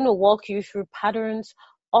 I'm going to walk you through patterns,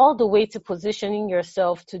 all the way to positioning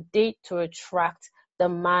yourself to date to attract the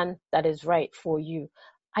man that is right for you.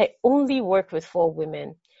 I only work with 4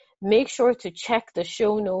 women. Make sure to check the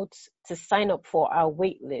show notes to sign up for our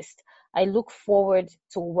wait list. I look forward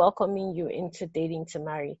to welcoming you into Dating to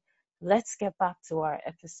Marry. Let's get back to our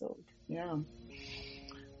episode. Yeah.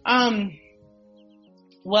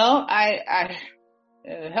 Well, I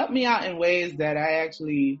helped me out in ways that I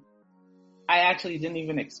actually didn't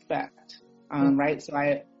even expect. Right. So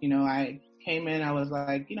I came in, I was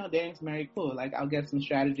like, dating to marry, cool. Like, I'll get some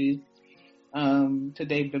strategies, to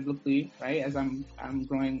date biblically, right? As I'm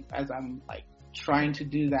growing, as I'm like trying to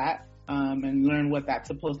do that, and learn what that's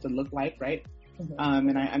supposed to look like, right? Mm-hmm.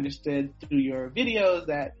 And I understood through your videos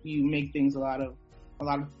that you make things a lot of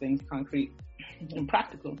things concrete and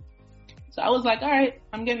practical. So I was like, all right,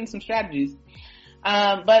 I'm getting some strategies.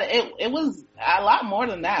 But it was a lot more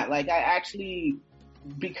than that. Like, I actually,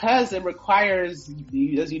 because it requires,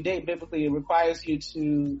 as you date biblically, it requires you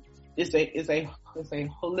to, it's a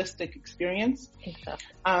holistic experience. Exactly.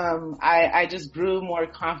 I just grew more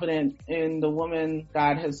confident in the woman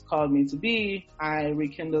God has called me to be. I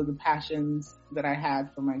rekindled the passions that I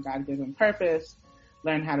had for my God-given purpose,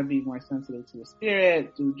 learned how to be more sensitive to the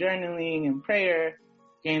Spirit through journaling and prayer,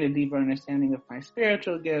 gained a deeper understanding of my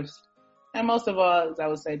spiritual gifts, and most of all, as I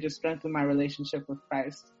would say, just strengthened my relationship with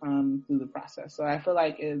Christ through the process. So I feel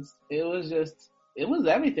like it was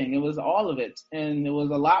everything. It was all of it. And it was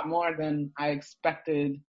a lot more than I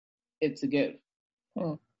expected it to give.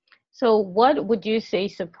 So what would you say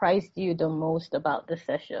surprised you the most about the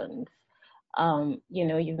sessions?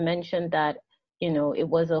 You've mentioned that, it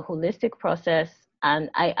was a holistic process. And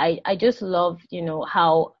I just love,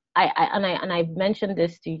 how I've mentioned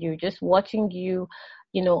this to you, just watching you,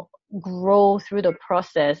 grow through the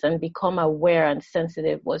process and become aware and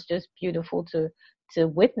sensitive was just beautiful to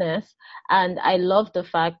witness. And I love the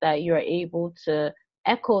fact that you're able to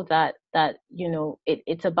echo that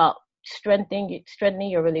it's about strengthening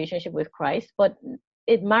your relationship with Christ, but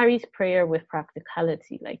it marries prayer with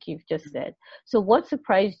practicality, like you've just said. So what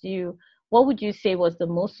surprised you? What would you say was the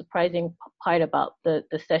most surprising part about the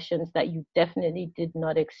sessions that you definitely did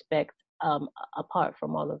not expect, apart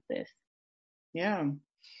from all of this? Yeah.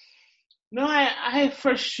 No, I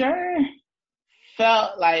for sure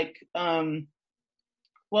felt like,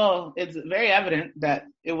 well, it's very evident that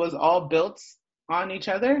it was all built on each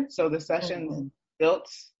other. So the sessions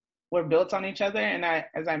were built on each other. And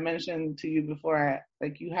as I mentioned to you before,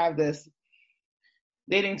 you have this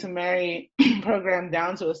Dating to Marry program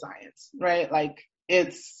down to a science, right? Like,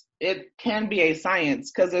 it can be a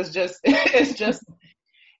science because it's just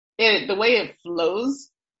the way it flows.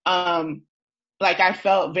 I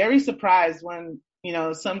felt very surprised when,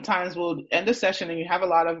 sometimes we'll end a session and you have a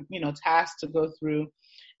lot of, tasks to go through.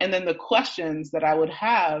 And then the questions that I would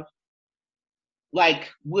have,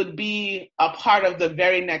 would be a part of the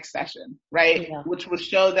very next session, right? Yeah. Which would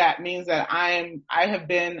show that means that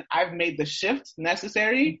I've made the shift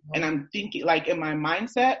necessary, mm-hmm. and I'm thinking, in my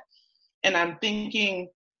mindset, and I'm thinking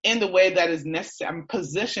in the way that is necessary. I'm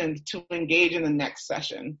positioned to engage in the next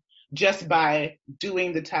session just by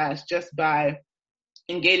doing the task, just by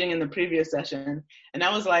engaging in the previous session. And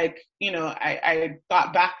I was like, I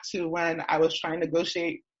thought back to when I was trying to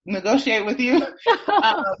negotiate with you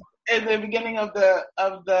in the beginning of the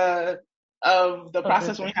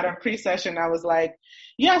process when we had our pre-session. I was like,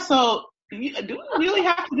 yeah, so do we really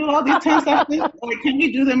have to do all these 10 sessions, or can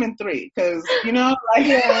we do them in 3? Because, yeah,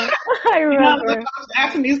 I remember. I was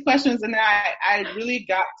asking these questions, and I really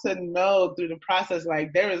got to know through the process,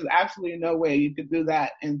 there is absolutely no way you could do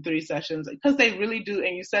that in 3 sessions, because they really do.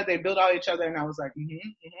 And you said they build all each other, and I was like, and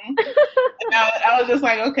I was just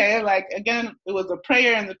like, okay, again, it was a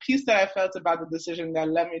prayer and the peace that I felt about the decision that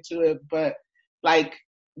led me to it. But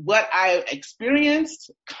what I experienced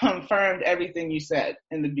confirmed everything you said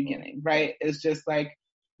in the beginning, right? It's just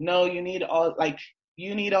no, you need all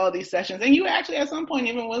these sessions. And you were actually at some point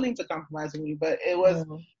even willing to compromise with me, but it was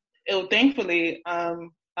thankfully,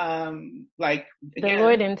 again, the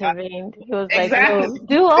Lord intervened. He was exactly. No,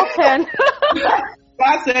 do all 10.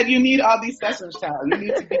 God said, you need all these sessions, child. You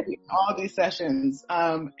need to be all these sessions.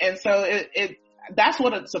 And so that's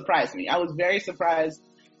what surprised me. I was very surprised,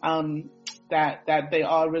 that they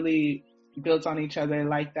all really built on each other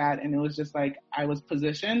like that. And it was just I was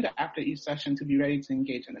positioned after each session to be ready to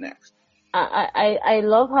engage in the next. I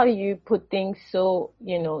love how you put things so,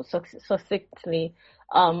 succinctly.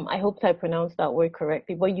 I hope I pronounced that word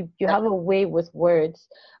correctly, but you have a way with words.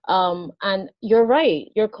 And you're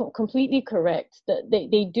right. You're completely correct.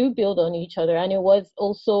 They do build on each other. And it was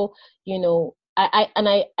also,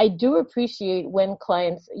 I do appreciate when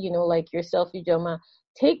clients, like yourself, Ijoma,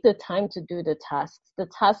 take the time to do the tasks. The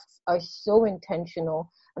tasks are so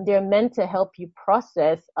intentional and they're meant to help you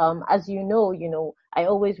process. As I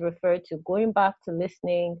always refer to going back to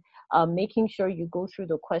listening, making sure you go through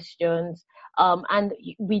the questions. And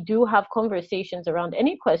we do have conversations around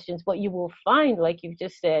any questions, but you will find, like you've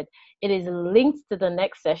just said, it is linked to the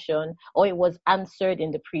next session or it was answered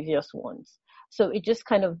in the previous ones. So it just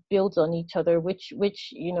kind of builds on each other, which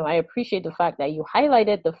I appreciate the fact that you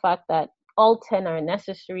highlighted the fact that all 10 are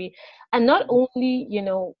necessary. And not only,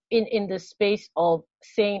 in the space of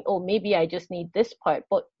saying, oh, maybe I just need this part,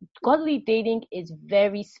 but godly dating is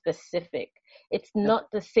very specific. It's not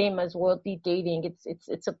the same as worldly dating.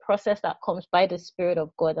 It's a process that comes by the Spirit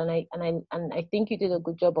of God. And I think you did a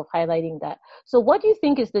good job of highlighting that. So what do you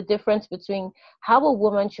think is the difference between how a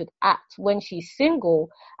woman should act when she's single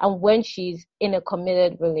and when she's in a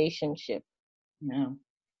committed relationship?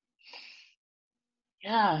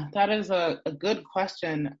 Yeah, that is a good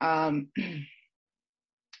question. I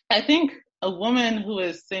think a woman who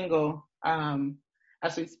is single,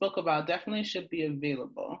 as we spoke about, definitely should be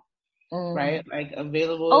available, right? Like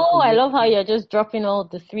available. Oh, I love how you're just dropping all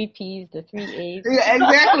the 3 P's, the 3 A's.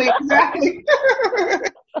 Yeah, exactly.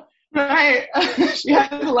 Right. She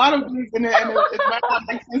has a lot of P's in it, and it might not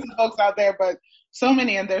make sense to folks out there, but so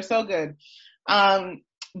many, and they're so good.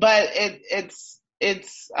 But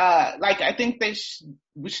it's like, I think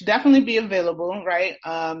we should definitely be available, right?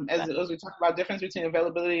 As we talk about difference between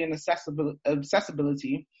availability and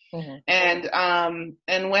accessibility. Mm-hmm.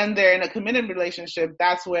 And when they're in a committed relationship,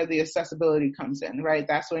 that's where the accessibility comes in, right?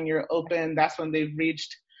 That's when you're open. That's when they've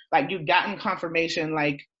reached, like, you've gotten confirmation,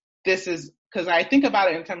 like, this is, because I think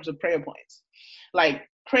about it in terms of prayer points. Like,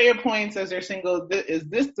 prayer points as they're single, is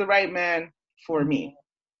this the right man for me,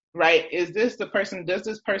 right? Is this the person, does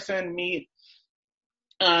this person meet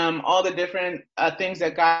all the different things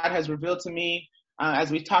that God has revealed to me?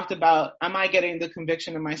 As we talked about, am I getting the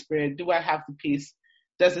conviction in my spirit? Do I have the peace?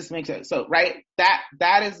 Does this make sense? So, right, that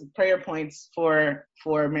is prayer points for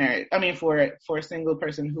marriage. I mean, for a single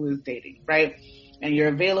person who is dating, right? And you're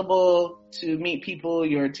available to meet people.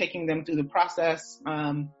 You're taking them through the process,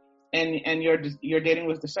 and you're dating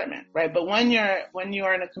with discernment, right? But when you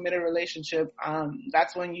are in a committed relationship,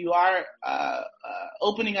 that's when you are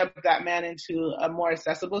opening up that man into a more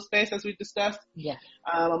accessible space, as we discussed. Yeah.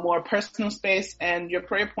 A more personal space, and your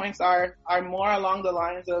prayer points are more along the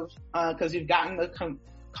lines of, because you've gotten the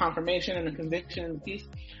confirmation and the conviction and the peace,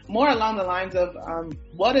 more along the lines of,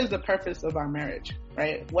 what is the purpose of our marriage,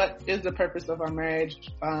 right? What is the purpose of our marriage?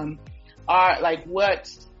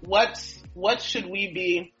 What should we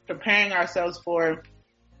be preparing ourselves for,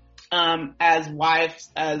 as wives,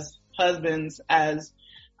 as husbands, as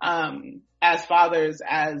fathers,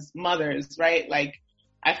 as mothers, right? Like,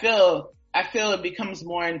 I feel it becomes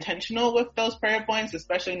more intentional with those prayer points,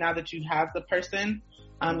 especially now that you have the person.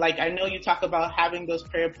 Like, I know you talk about having those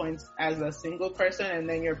prayer points as a single person, and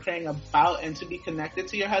then you're praying about and to be connected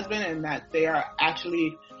to your husband, and that they are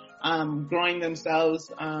actually growing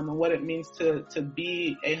themselves, and what it means to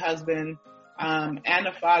be a husband and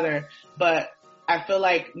a father. But I feel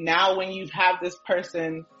like now, when you have this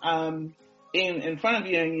person in front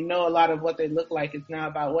of you, and you know a lot of what they look like, it's now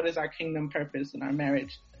about what is our kingdom purpose in our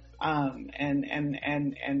marriage, and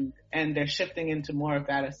they're shifting into more of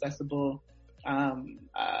that accessible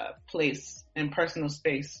place and personal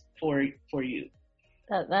space for you.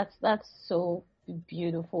 That's so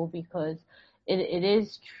beautiful, because it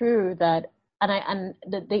is true that, and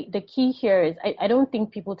the key here is, I don't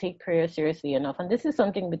think people take prayer seriously enough, and this is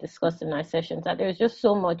something we discussed in our sessions, that there's just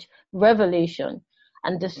so much revelation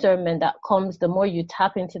and discernment that comes the more you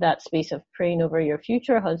tap into that space of praying over your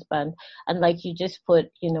future husband. And like you just put,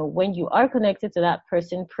 when you are connected to that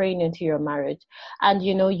person, praying into your marriage. And,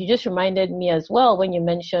 you just reminded me as well when you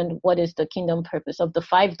mentioned what is the kingdom purpose of the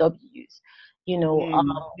 5 W's.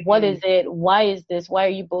 What is it? Why is this? Why are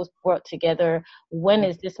you both brought together? When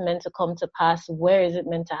is this meant to come to pass? Where is it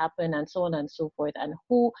meant to happen? And so on and so forth. And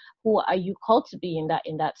who are you called to be in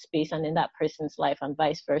that space and in that person's life, and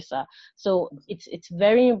vice versa? So it's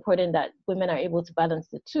very important that women are able to balance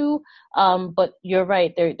the two. But you're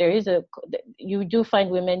right. You do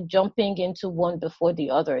find women jumping into one before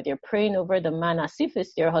the other. They're praying over the man as if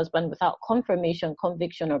it's their husband, without confirmation,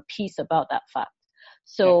 conviction, or peace about that fact.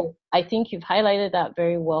 So I think you've highlighted that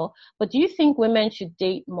very well. But do you think women should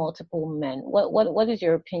date multiple men? What is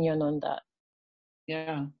your opinion on that?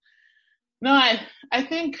 Yeah. No, I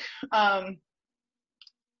think, again,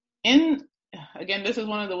 this is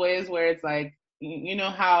one of the ways where it's like, you know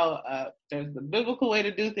how there's the biblical way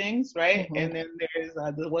to do things, right? Mm-hmm. And then there's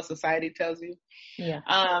what society tells you. Yeah.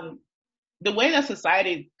 The way that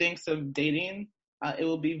society thinks of dating, it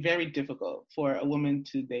will be very difficult for a woman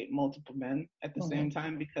to date multiple men at the same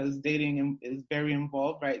time, because dating is very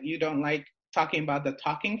involved, right? You don't like talking about the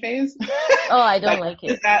talking phase. Oh, I don't like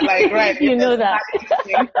it. Is that like, right? You know that.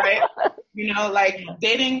 Right? You know, like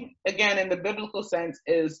dating, again, in the biblical sense,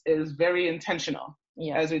 is very intentional.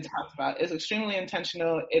 Yeah. As we talked about, it's extremely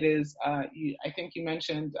intentional. It is, I think you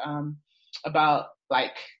mentioned about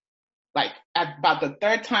about the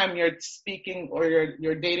third time you're speaking or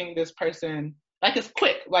you're dating this person, like it's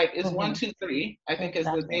quick, like it's 1, 2, 3. I think is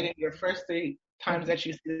the dating your first 3 times that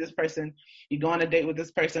you see this person, you go on a date with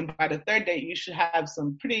this person. By the third date, you should have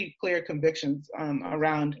some pretty clear convictions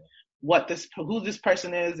around who this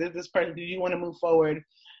person is this person, do you want to move forward?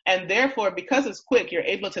 And therefore, because it's quick, you're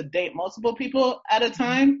able to date multiple people at a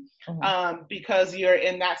time, because you're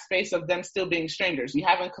in that space of them still being strangers. You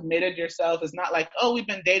haven't committed yourself. It's not like, oh, we've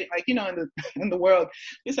been dating, like, you know, in the world,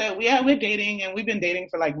 you say, we're dating and we've been dating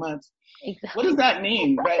for like months. Exactly. What does that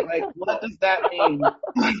mean, right? Like, what does that mean?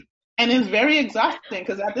 And it's very exhausting,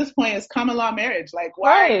 because at this point, it's common law marriage. Like,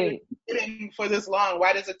 why are you dating for this long?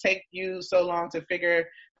 Why does it take you so long to figure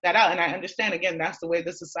that out? And I understand, again, that's the way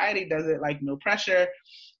the society does it, like no pressure.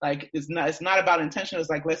 Like it's not about intention. It's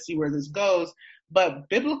like, let's see where this goes. But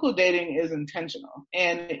biblical dating is intentional,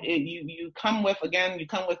 and you come with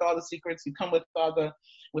all the secrets. You come with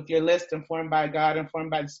your list, informed by God, informed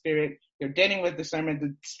by the Spirit. You're dating with discernment.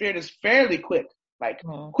 The Spirit is fairly quick,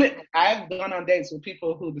 quick. I've gone on dates with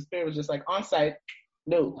people who the Spirit was just like on site.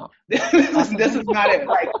 No, this is not it.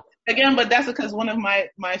 Like, again, but that's because one of my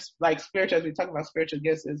like spiritual, as we talk about spiritual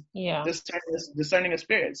gifts, is discerning of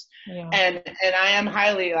spirits. Yeah. And I am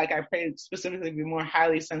highly, like, I pray specifically be more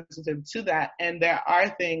highly sensitive to that. And there are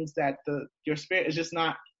things that your spirit is just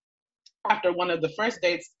not, after one of the first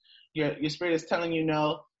dates, your spirit is telling you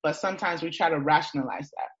no, but sometimes we try to rationalize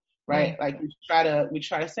that. Right? Like we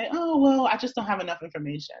try to say, oh, well, I just don't have enough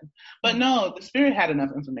information. But no, the Spirit had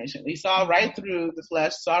enough information. He saw right through the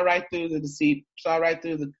flesh, saw right through the deceit, saw right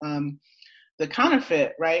through the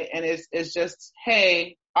counterfeit, right? And it's just,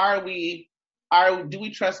 hey, do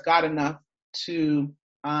we trust God enough to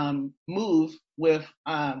move with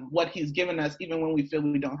what He's given us, even when we feel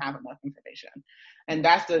we don't have enough information? And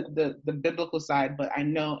that's the biblical side. But I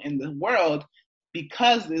know in the world,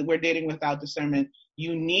 because we're dating without discernment,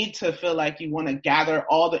 you need to feel like you want to gather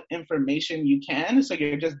all the information you can. So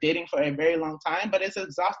you're just dating for a very long time, but it's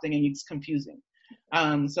exhausting and it's confusing.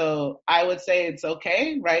 So I would say it's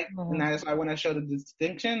okay, right? Mm-hmm. And that's why I want to show the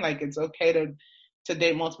distinction. Like, it's okay to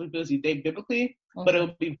date multiple people as you date biblically, but it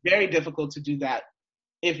would be very difficult to do that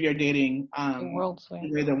if you're dating the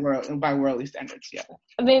world by worldly standards. Yeah.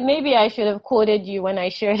 I mean, maybe I should have quoted you when I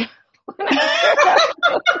shared.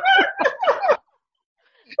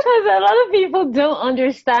 Because a lot of people don't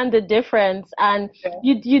understand the difference, and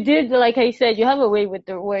you did, like I said, you have a way with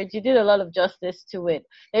the words. You did a lot of justice to it.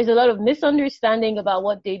 There's a lot of misunderstanding about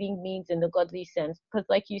what dating means in the godly sense, because,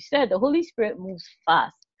 like you said, the Holy Spirit moves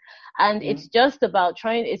fast, and it's just about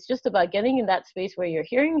getting in that space where you're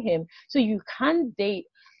hearing Him, so you can date,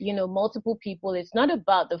 multiple people. It's not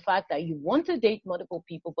about the fact that you want to date multiple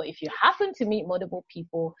people, but if you happen to meet multiple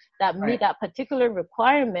people that meet that particular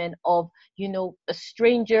requirement of, a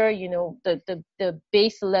stranger, the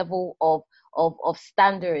base level of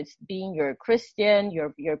standards, being you're a Christian,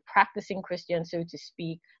 you're practicing Christian, so to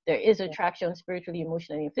speak, there is attraction spiritually,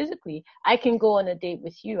 emotionally, and physically. I can go on a date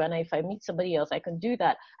with you, and if I meet somebody else, I can do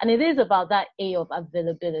that. And it is about that A of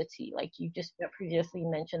availability, like you just previously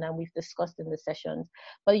mentioned, and we've discussed in the sessions.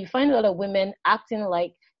 But you find a lot of women acting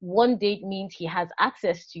like one date means he has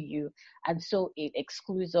access to you, and so it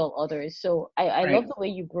excludes all others. So I love the way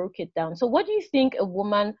you broke it down. So what do you think a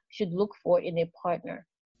woman should look for in a partner?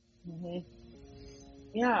 Mm-hmm.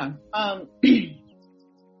 Yeah,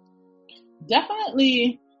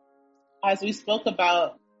 definitely, as we spoke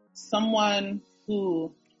about, someone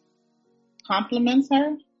who compliments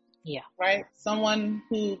her. Yeah. Right? Someone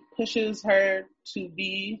who pushes her to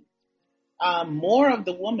be more of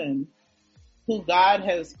the woman who God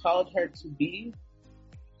has called her to be.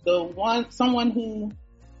 Someone who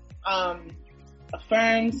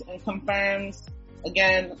affirms and confirms,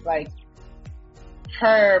 again, like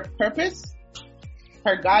her purpose,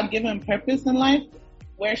 her God-given purpose in life,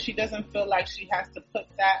 where she doesn't feel like she has to put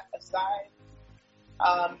that aside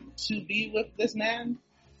to be with this man.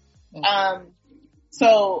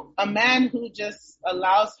 So a man who just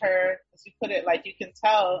allows her, as you put it, like you can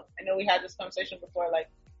tell, I know we had this conversation before, like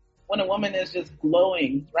when a woman is just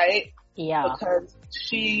glowing, right? Yeah. Because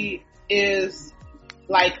she is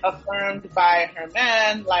like affirmed by her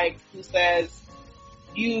man, like who says,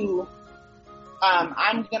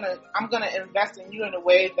 I'm gonna invest in you in a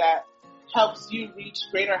way that helps you reach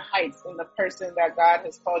greater heights in the person that God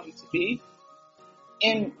has called you to be,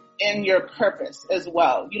 in your purpose as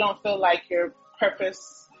well. You don't feel like your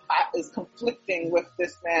purpose is conflicting with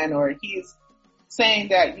this man, or he's saying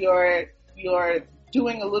that you're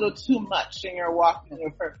doing a little too much in your walk in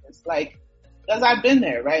your purpose. Like, because I've been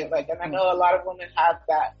there, right? Like, and I know a lot of women have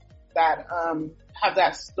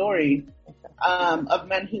that story of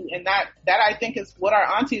men who, and that I think is what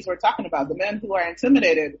our aunties were talking about, the men who are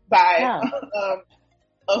intimidated by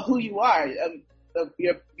of who you are.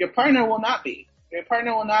 Your partner will not be. Your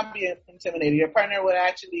partner will not be intimidated. Your partner will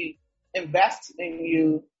actually invest in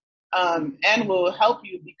you, and will help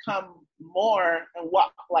you become more and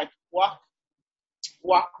walk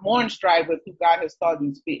more and strive with who God has called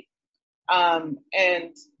you to be. And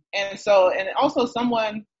also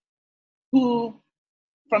someone who,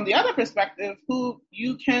 from the other perspective, who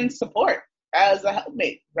you can support as a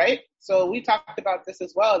helpmate, right? So we talked about this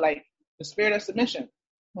as well, like the spirit of submission.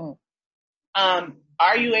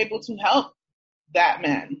 Are you able to help that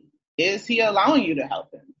man? Is he allowing you to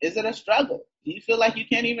help him? Is it a struggle? Do you feel like you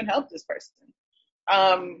can't even help this person?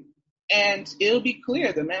 And it'll be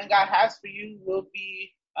clear the man God has for you will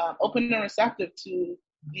be open and receptive to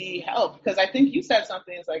the help. Because I think you said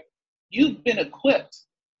something, it's like you've been equipped,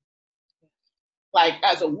 like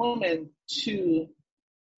as a woman, to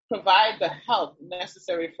provide the help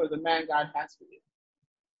necessary for the man God has for you.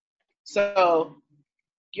 So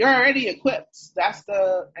you're already equipped. That's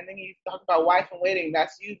and then you talk about wife in waiting.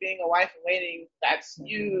 That's you being a wife in waiting. That's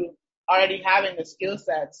you already having the skill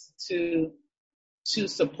sets to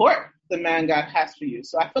support the man God has for you.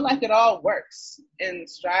 So I feel like it all works in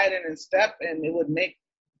stride and in step, and it would make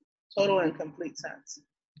total and complete sense.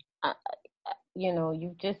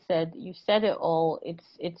 You said it all.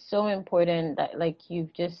 It's so important that, like,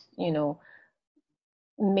 you've just,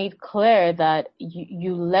 made clear that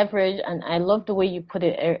you leverage, and I love the way you put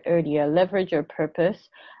it earlier, leverage your purpose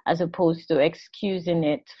as opposed to excusing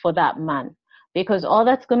it for that man. Because all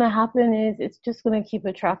that's going to happen is it's just going to keep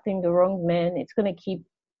attracting the wrong men. It's going to keep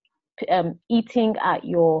eating at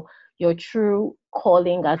your true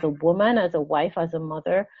calling as a woman, as a wife, as a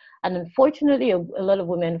mother. And unfortunately, a lot of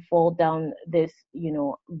women fall down this,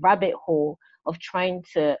 rabbit hole of trying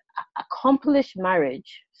to accomplish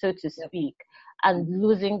marriage, so to speak, and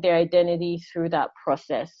losing their identity through that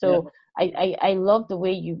process. So I love the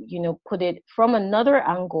way you put it from another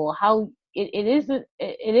angle, how it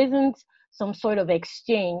isn't some sort of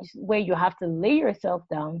exchange where you have to lay yourself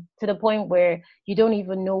down to the point where you don't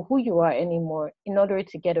even know who you are anymore in order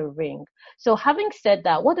to get a ring. So having said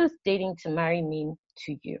that, what does dating to marry mean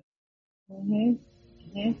to you?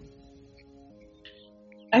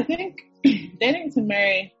 I think dating to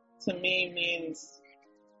marry to me means,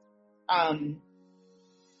 I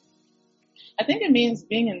think it means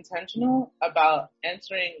being intentional about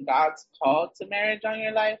answering God's call to marriage on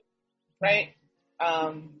your life, right?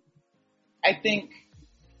 I think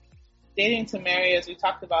dating to marry, as we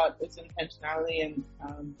talked about, its intentionality and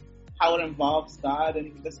how it involves God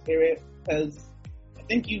and the Spirit, because I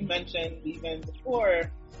think you mentioned even before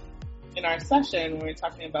in our session when we were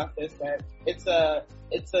talking about this, that it's a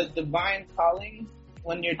divine calling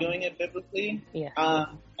when you're doing it biblically,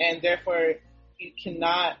 and therefore you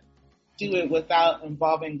cannot do it without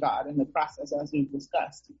involving God in the process, as we've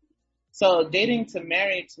discussed. So dating to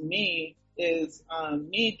marry to me is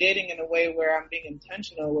me dating in a way where I'm being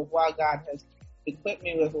intentional with what God has equipped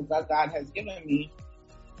me with, what God has given me,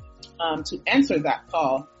 to answer that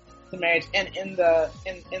call to marriage, and in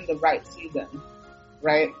the right season,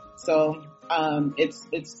 right? So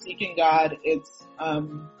it's seeking God. It's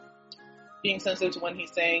being sensitive to when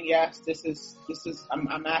He's saying, yes, this is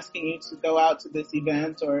I'm asking you to go out to this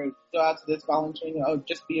event, or go out to this volunteering, or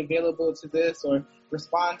just be available to this, or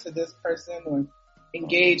respond to this person, or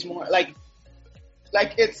engage more. Like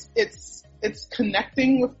it's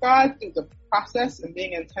connecting with God through the process and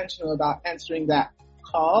being intentional about answering that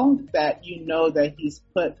call that that He's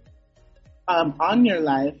put on your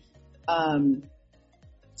life,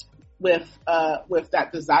 with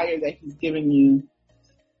that desire that He's given you,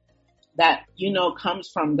 that comes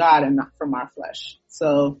from God and not from our flesh.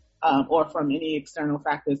 So or from any external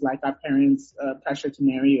factors like our parents' pressure to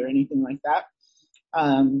marry or anything like that.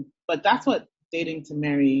 But that's what dating to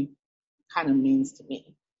marry kind of means to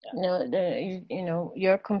me. No,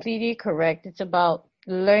 you're completely correct. It's about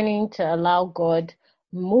learning to allow God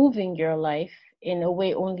move in your life in a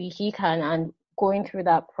way only He can, and going through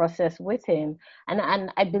that process with Him.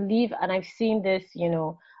 And I believe, and I've seen this,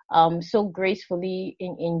 so gracefully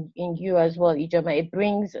in you as well, Ijoma.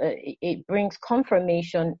 It brings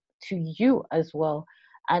confirmation to you as well,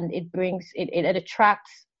 and it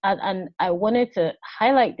attracts, and I wanted to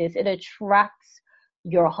highlight this. It attracts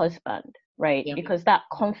your husband, right? Yeah. Because that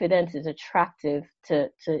confidence is attractive to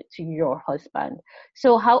your husband.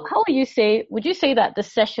 So how would you say that the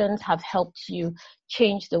sessions have helped you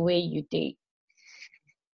change the way you date?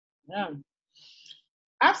 Yeah,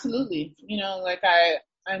 absolutely. Like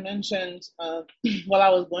I mentioned, while I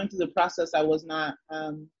was going through the process, I was not,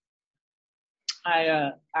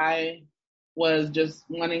 I was just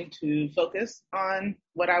wanting to focus on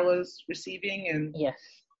what I was receiving and yes,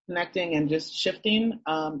 connecting and just shifting,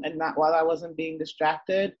 and not while I wasn't being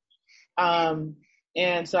distracted. And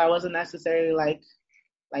so I wasn't necessarily like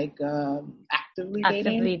actively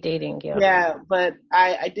dating. Yeah. Yeah, but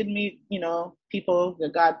I did meet, people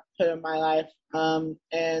that God put in my life.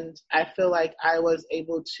 And I feel like I was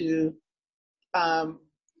able to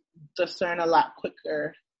discern a lot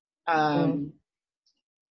quicker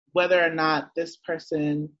whether or not this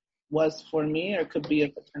person was for me or could be a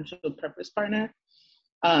potential purpose partner.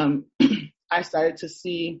 I started to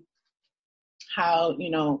see how,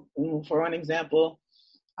 for one example,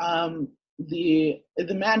 the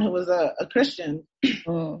man who was a Christian,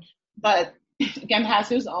 but again has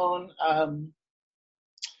his own.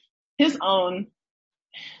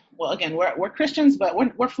 Well, again, we're Christians, but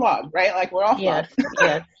we're flawed, right? Like we're all flawed.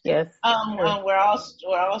 Yes. We're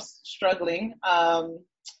all struggling,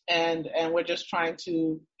 and we're just trying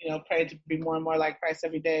to, pray to be more and more like Christ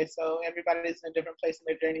every day. So everybody's in a different place in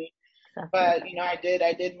their journey. Exactly. But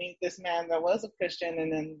I did meet this man that was a Christian,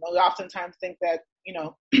 and then we oftentimes think that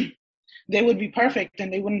they would be perfect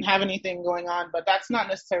and they wouldn't have anything going on, but that's not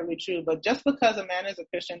necessarily true. But just because a man is a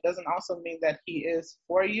Christian doesn't also mean that he is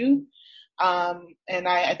for you. And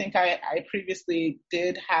I think I previously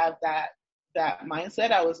did have that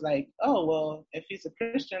mindset. I was like, oh, well, if he's a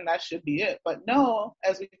Christian, that should be it. But no,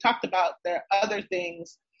 as we talked about, there are other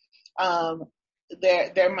things.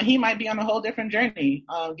 He might be on a whole different journey,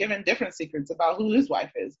 given different secrets about who his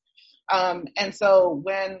wife is. And so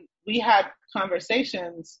when we had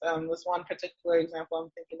conversations, this one particular example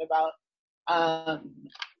I'm thinking about,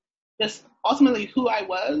 just ultimately who I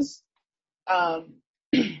was,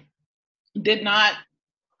 did not,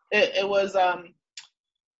 it was,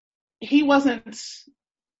 he wasn't,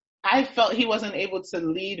 I felt he wasn't able to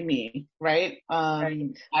lead me, right?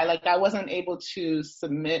 I wasn't able to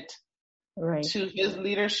submit to his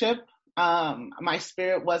leadership. My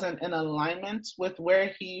spirit wasn't in alignment with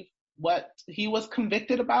what he was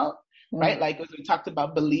convicted about, right? Like as we talked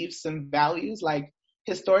about beliefs and values, like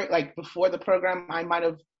before the program, I might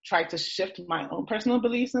have tried to shift my own personal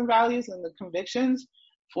beliefs and values and the convictions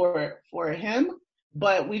for him,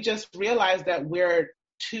 but we just realized that we're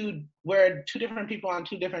two different people on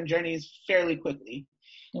two different journeys fairly quickly.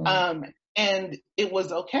 And it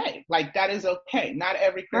was okay. Like that is okay. Not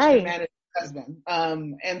every Christian man is a husband.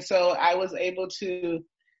 And so I was able to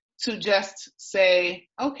just say,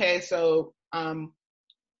 okay, so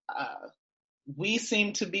we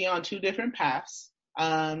seem to be on two different paths.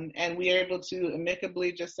 And we are able to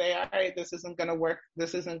amicably just say, all right, this isn't going to work.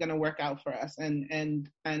 This isn't going to work out for us. And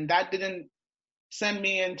that didn't send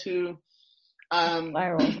me into,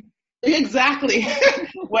 viral. Exactly.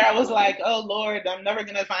 Where I was like, oh Lord, I'm never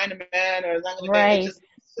going to find a man, or it's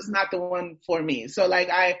just not the one for me. So like,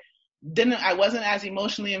 I wasn't as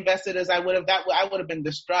emotionally invested as I would have. I would have been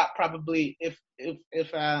distraught probably if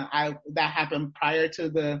that happened prior to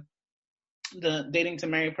the Dating to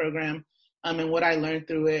Marry program, and what I learned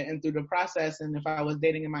through it and through the process. And if I was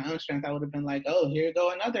dating in my own strength, I would have been like, oh, here you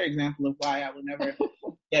go, another example of why I would never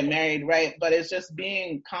get married, right? But it's just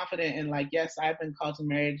being confident in like, yes, I've been called to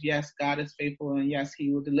marriage. Yes, God is faithful, and yes,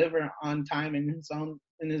 He will deliver on time in His own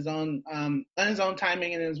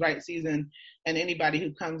timing and in His right season. And anybody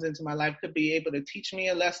who comes into my life could be able to teach me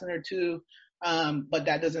a lesson or two. But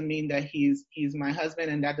that doesn't mean that he's my husband,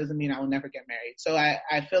 and that doesn't mean I will never get married. So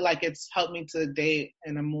I feel like it's helped me to date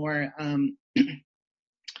in a more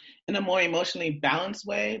in a more emotionally balanced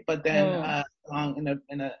way, but then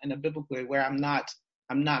in a biblical way where I'm not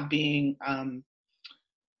being I'm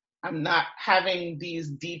not having these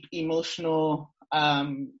deep emotional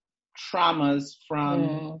traumas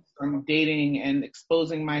from dating and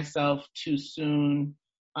exposing myself too soon,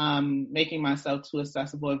 making myself too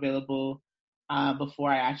accessible, available. Before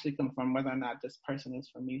I actually confirm whether or not this person is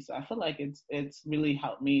for me. So I feel like it's really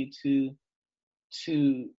helped me to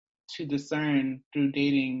discern through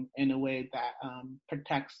dating in a way that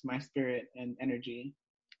protects my spirit and energy.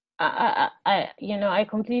 I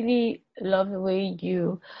completely love the way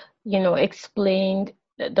you explained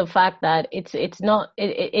the fact that it's not,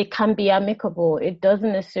 it can be amicable. It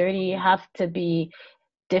doesn't necessarily have to be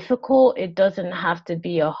difficult. It doesn't have to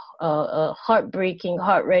be a heartbreaking,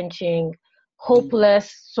 heart-wrenching,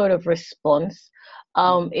 hopeless sort of response.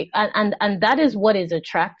 And that is what is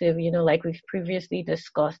attractive, like we've previously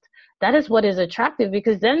discussed. That is what is attractive,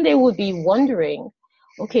 because then they would be wondering,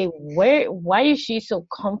 okay, why is she so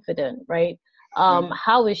confident, right?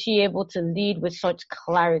 How is she able to lead with such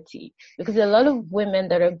clarity? Because a lot of women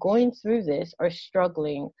that are going through this are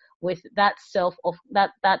struggling with that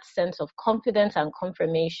that sense of confidence and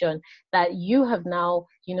confirmation that you have now,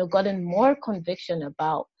 gotten more conviction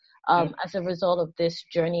about as a result of this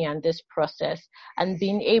journey and this process, and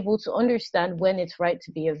being able to understand when it's right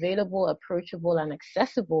to be available, approachable, and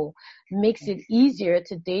accessible makes it easier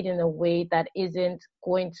to date in a way that isn't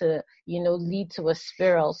going to, lead to a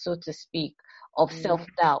spiral, so to speak, of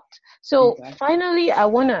self-doubt. So finally, I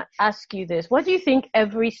want to ask you this. What do you think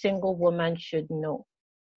every single woman should know?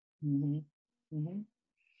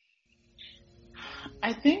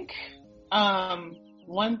 I think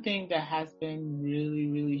one thing that has been really,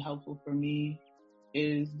 really helpful for me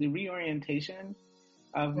is the reorientation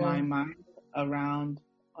of my mind around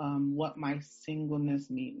what my singleness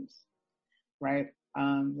means, right?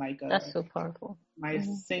 That's so powerful. My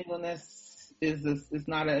singleness is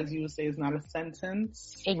not as you would say, is not a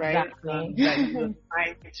sentence, exactly. Right? That you're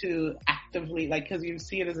trying to actively, because you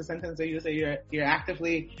see it as a sentence that you say you're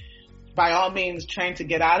actively, by all means, trying to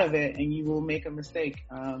get out of it, and you will make a mistake,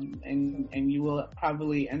 and you will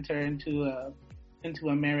probably enter into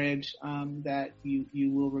a marriage that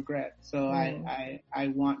you will regret. So I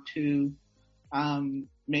want to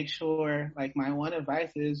make sure, my one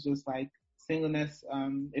advice is just singleness.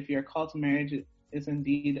 If you're called to marriage, it is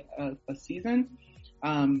indeed a season,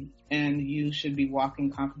 and you should be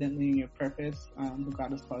walking confidently in your purpose.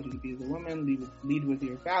 God has called you to be as a woman, lead with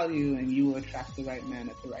your value, and you will attract the right man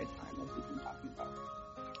at the right time, as we've been talking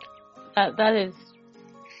about. That is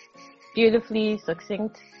beautifully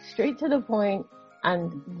succinct, straight to the point,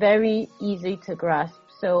 and very easy to grasp.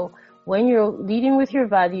 So when you're leading with your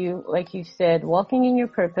value, like you said, walking in your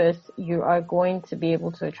purpose, you are going to be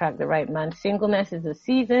able to attract the right man. Singleness is a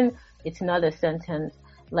season. It's not a sentence,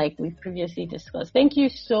 like we've previously discussed. Thank you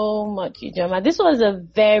so much, Ijeoma. This was a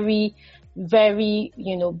very, very,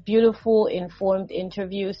 beautiful, informed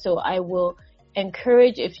interview. So I will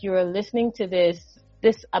encourage, if you're listening to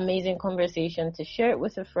this amazing conversation, to share it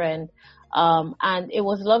with a friend. And it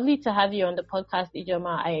was lovely to have you on the podcast,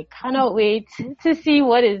 Ijeoma. I cannot wait to see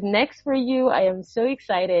what is next for you. I am so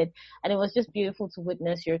excited. And it was just beautiful to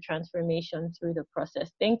witness your transformation through the process.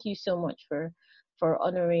 Thank you so much for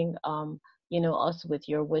honoring, us with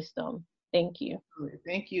your wisdom. Thank you.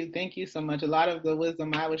 Thank you. Thank you so much. A lot of the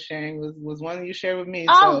wisdom I was sharing was one you shared with me.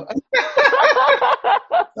 Oh.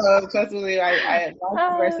 So trustfully, I vice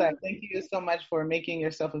versa. Thank you so much for making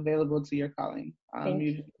yourself available to your calling.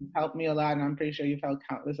 You've helped me a lot, and I'm pretty sure you've helped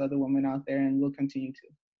countless other women out there, and will continue to.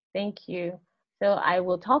 Thank you. So I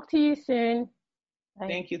will talk to you soon. Bye.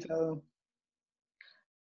 Thank you, Tolu.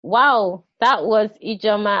 Wow, that was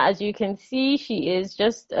Ijeoma. As you can see, she is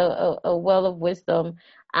just a well of wisdom.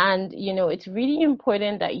 And, it's really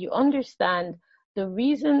important that you understand the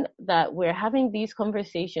reason that we're having these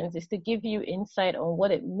conversations is to give you insight on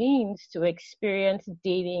what it means to experience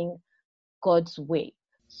dating God's way.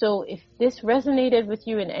 So if this resonated with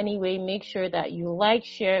you in any way, make sure that you like,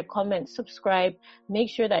 share, comment, subscribe. Make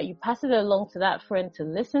sure that you pass it along to that friend to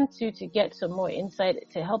listen to get some more insight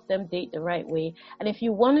to help them date the right way. And if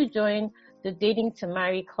you want to join the Dating to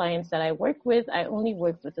Marry clients that I work with, I only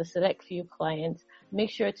work with a select few clients. Make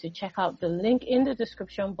sure to check out the link in the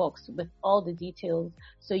description box with all the details,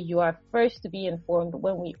 so you are first to be informed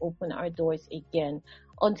when we open our doors again.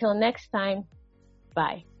 Until next time,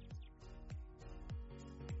 bye.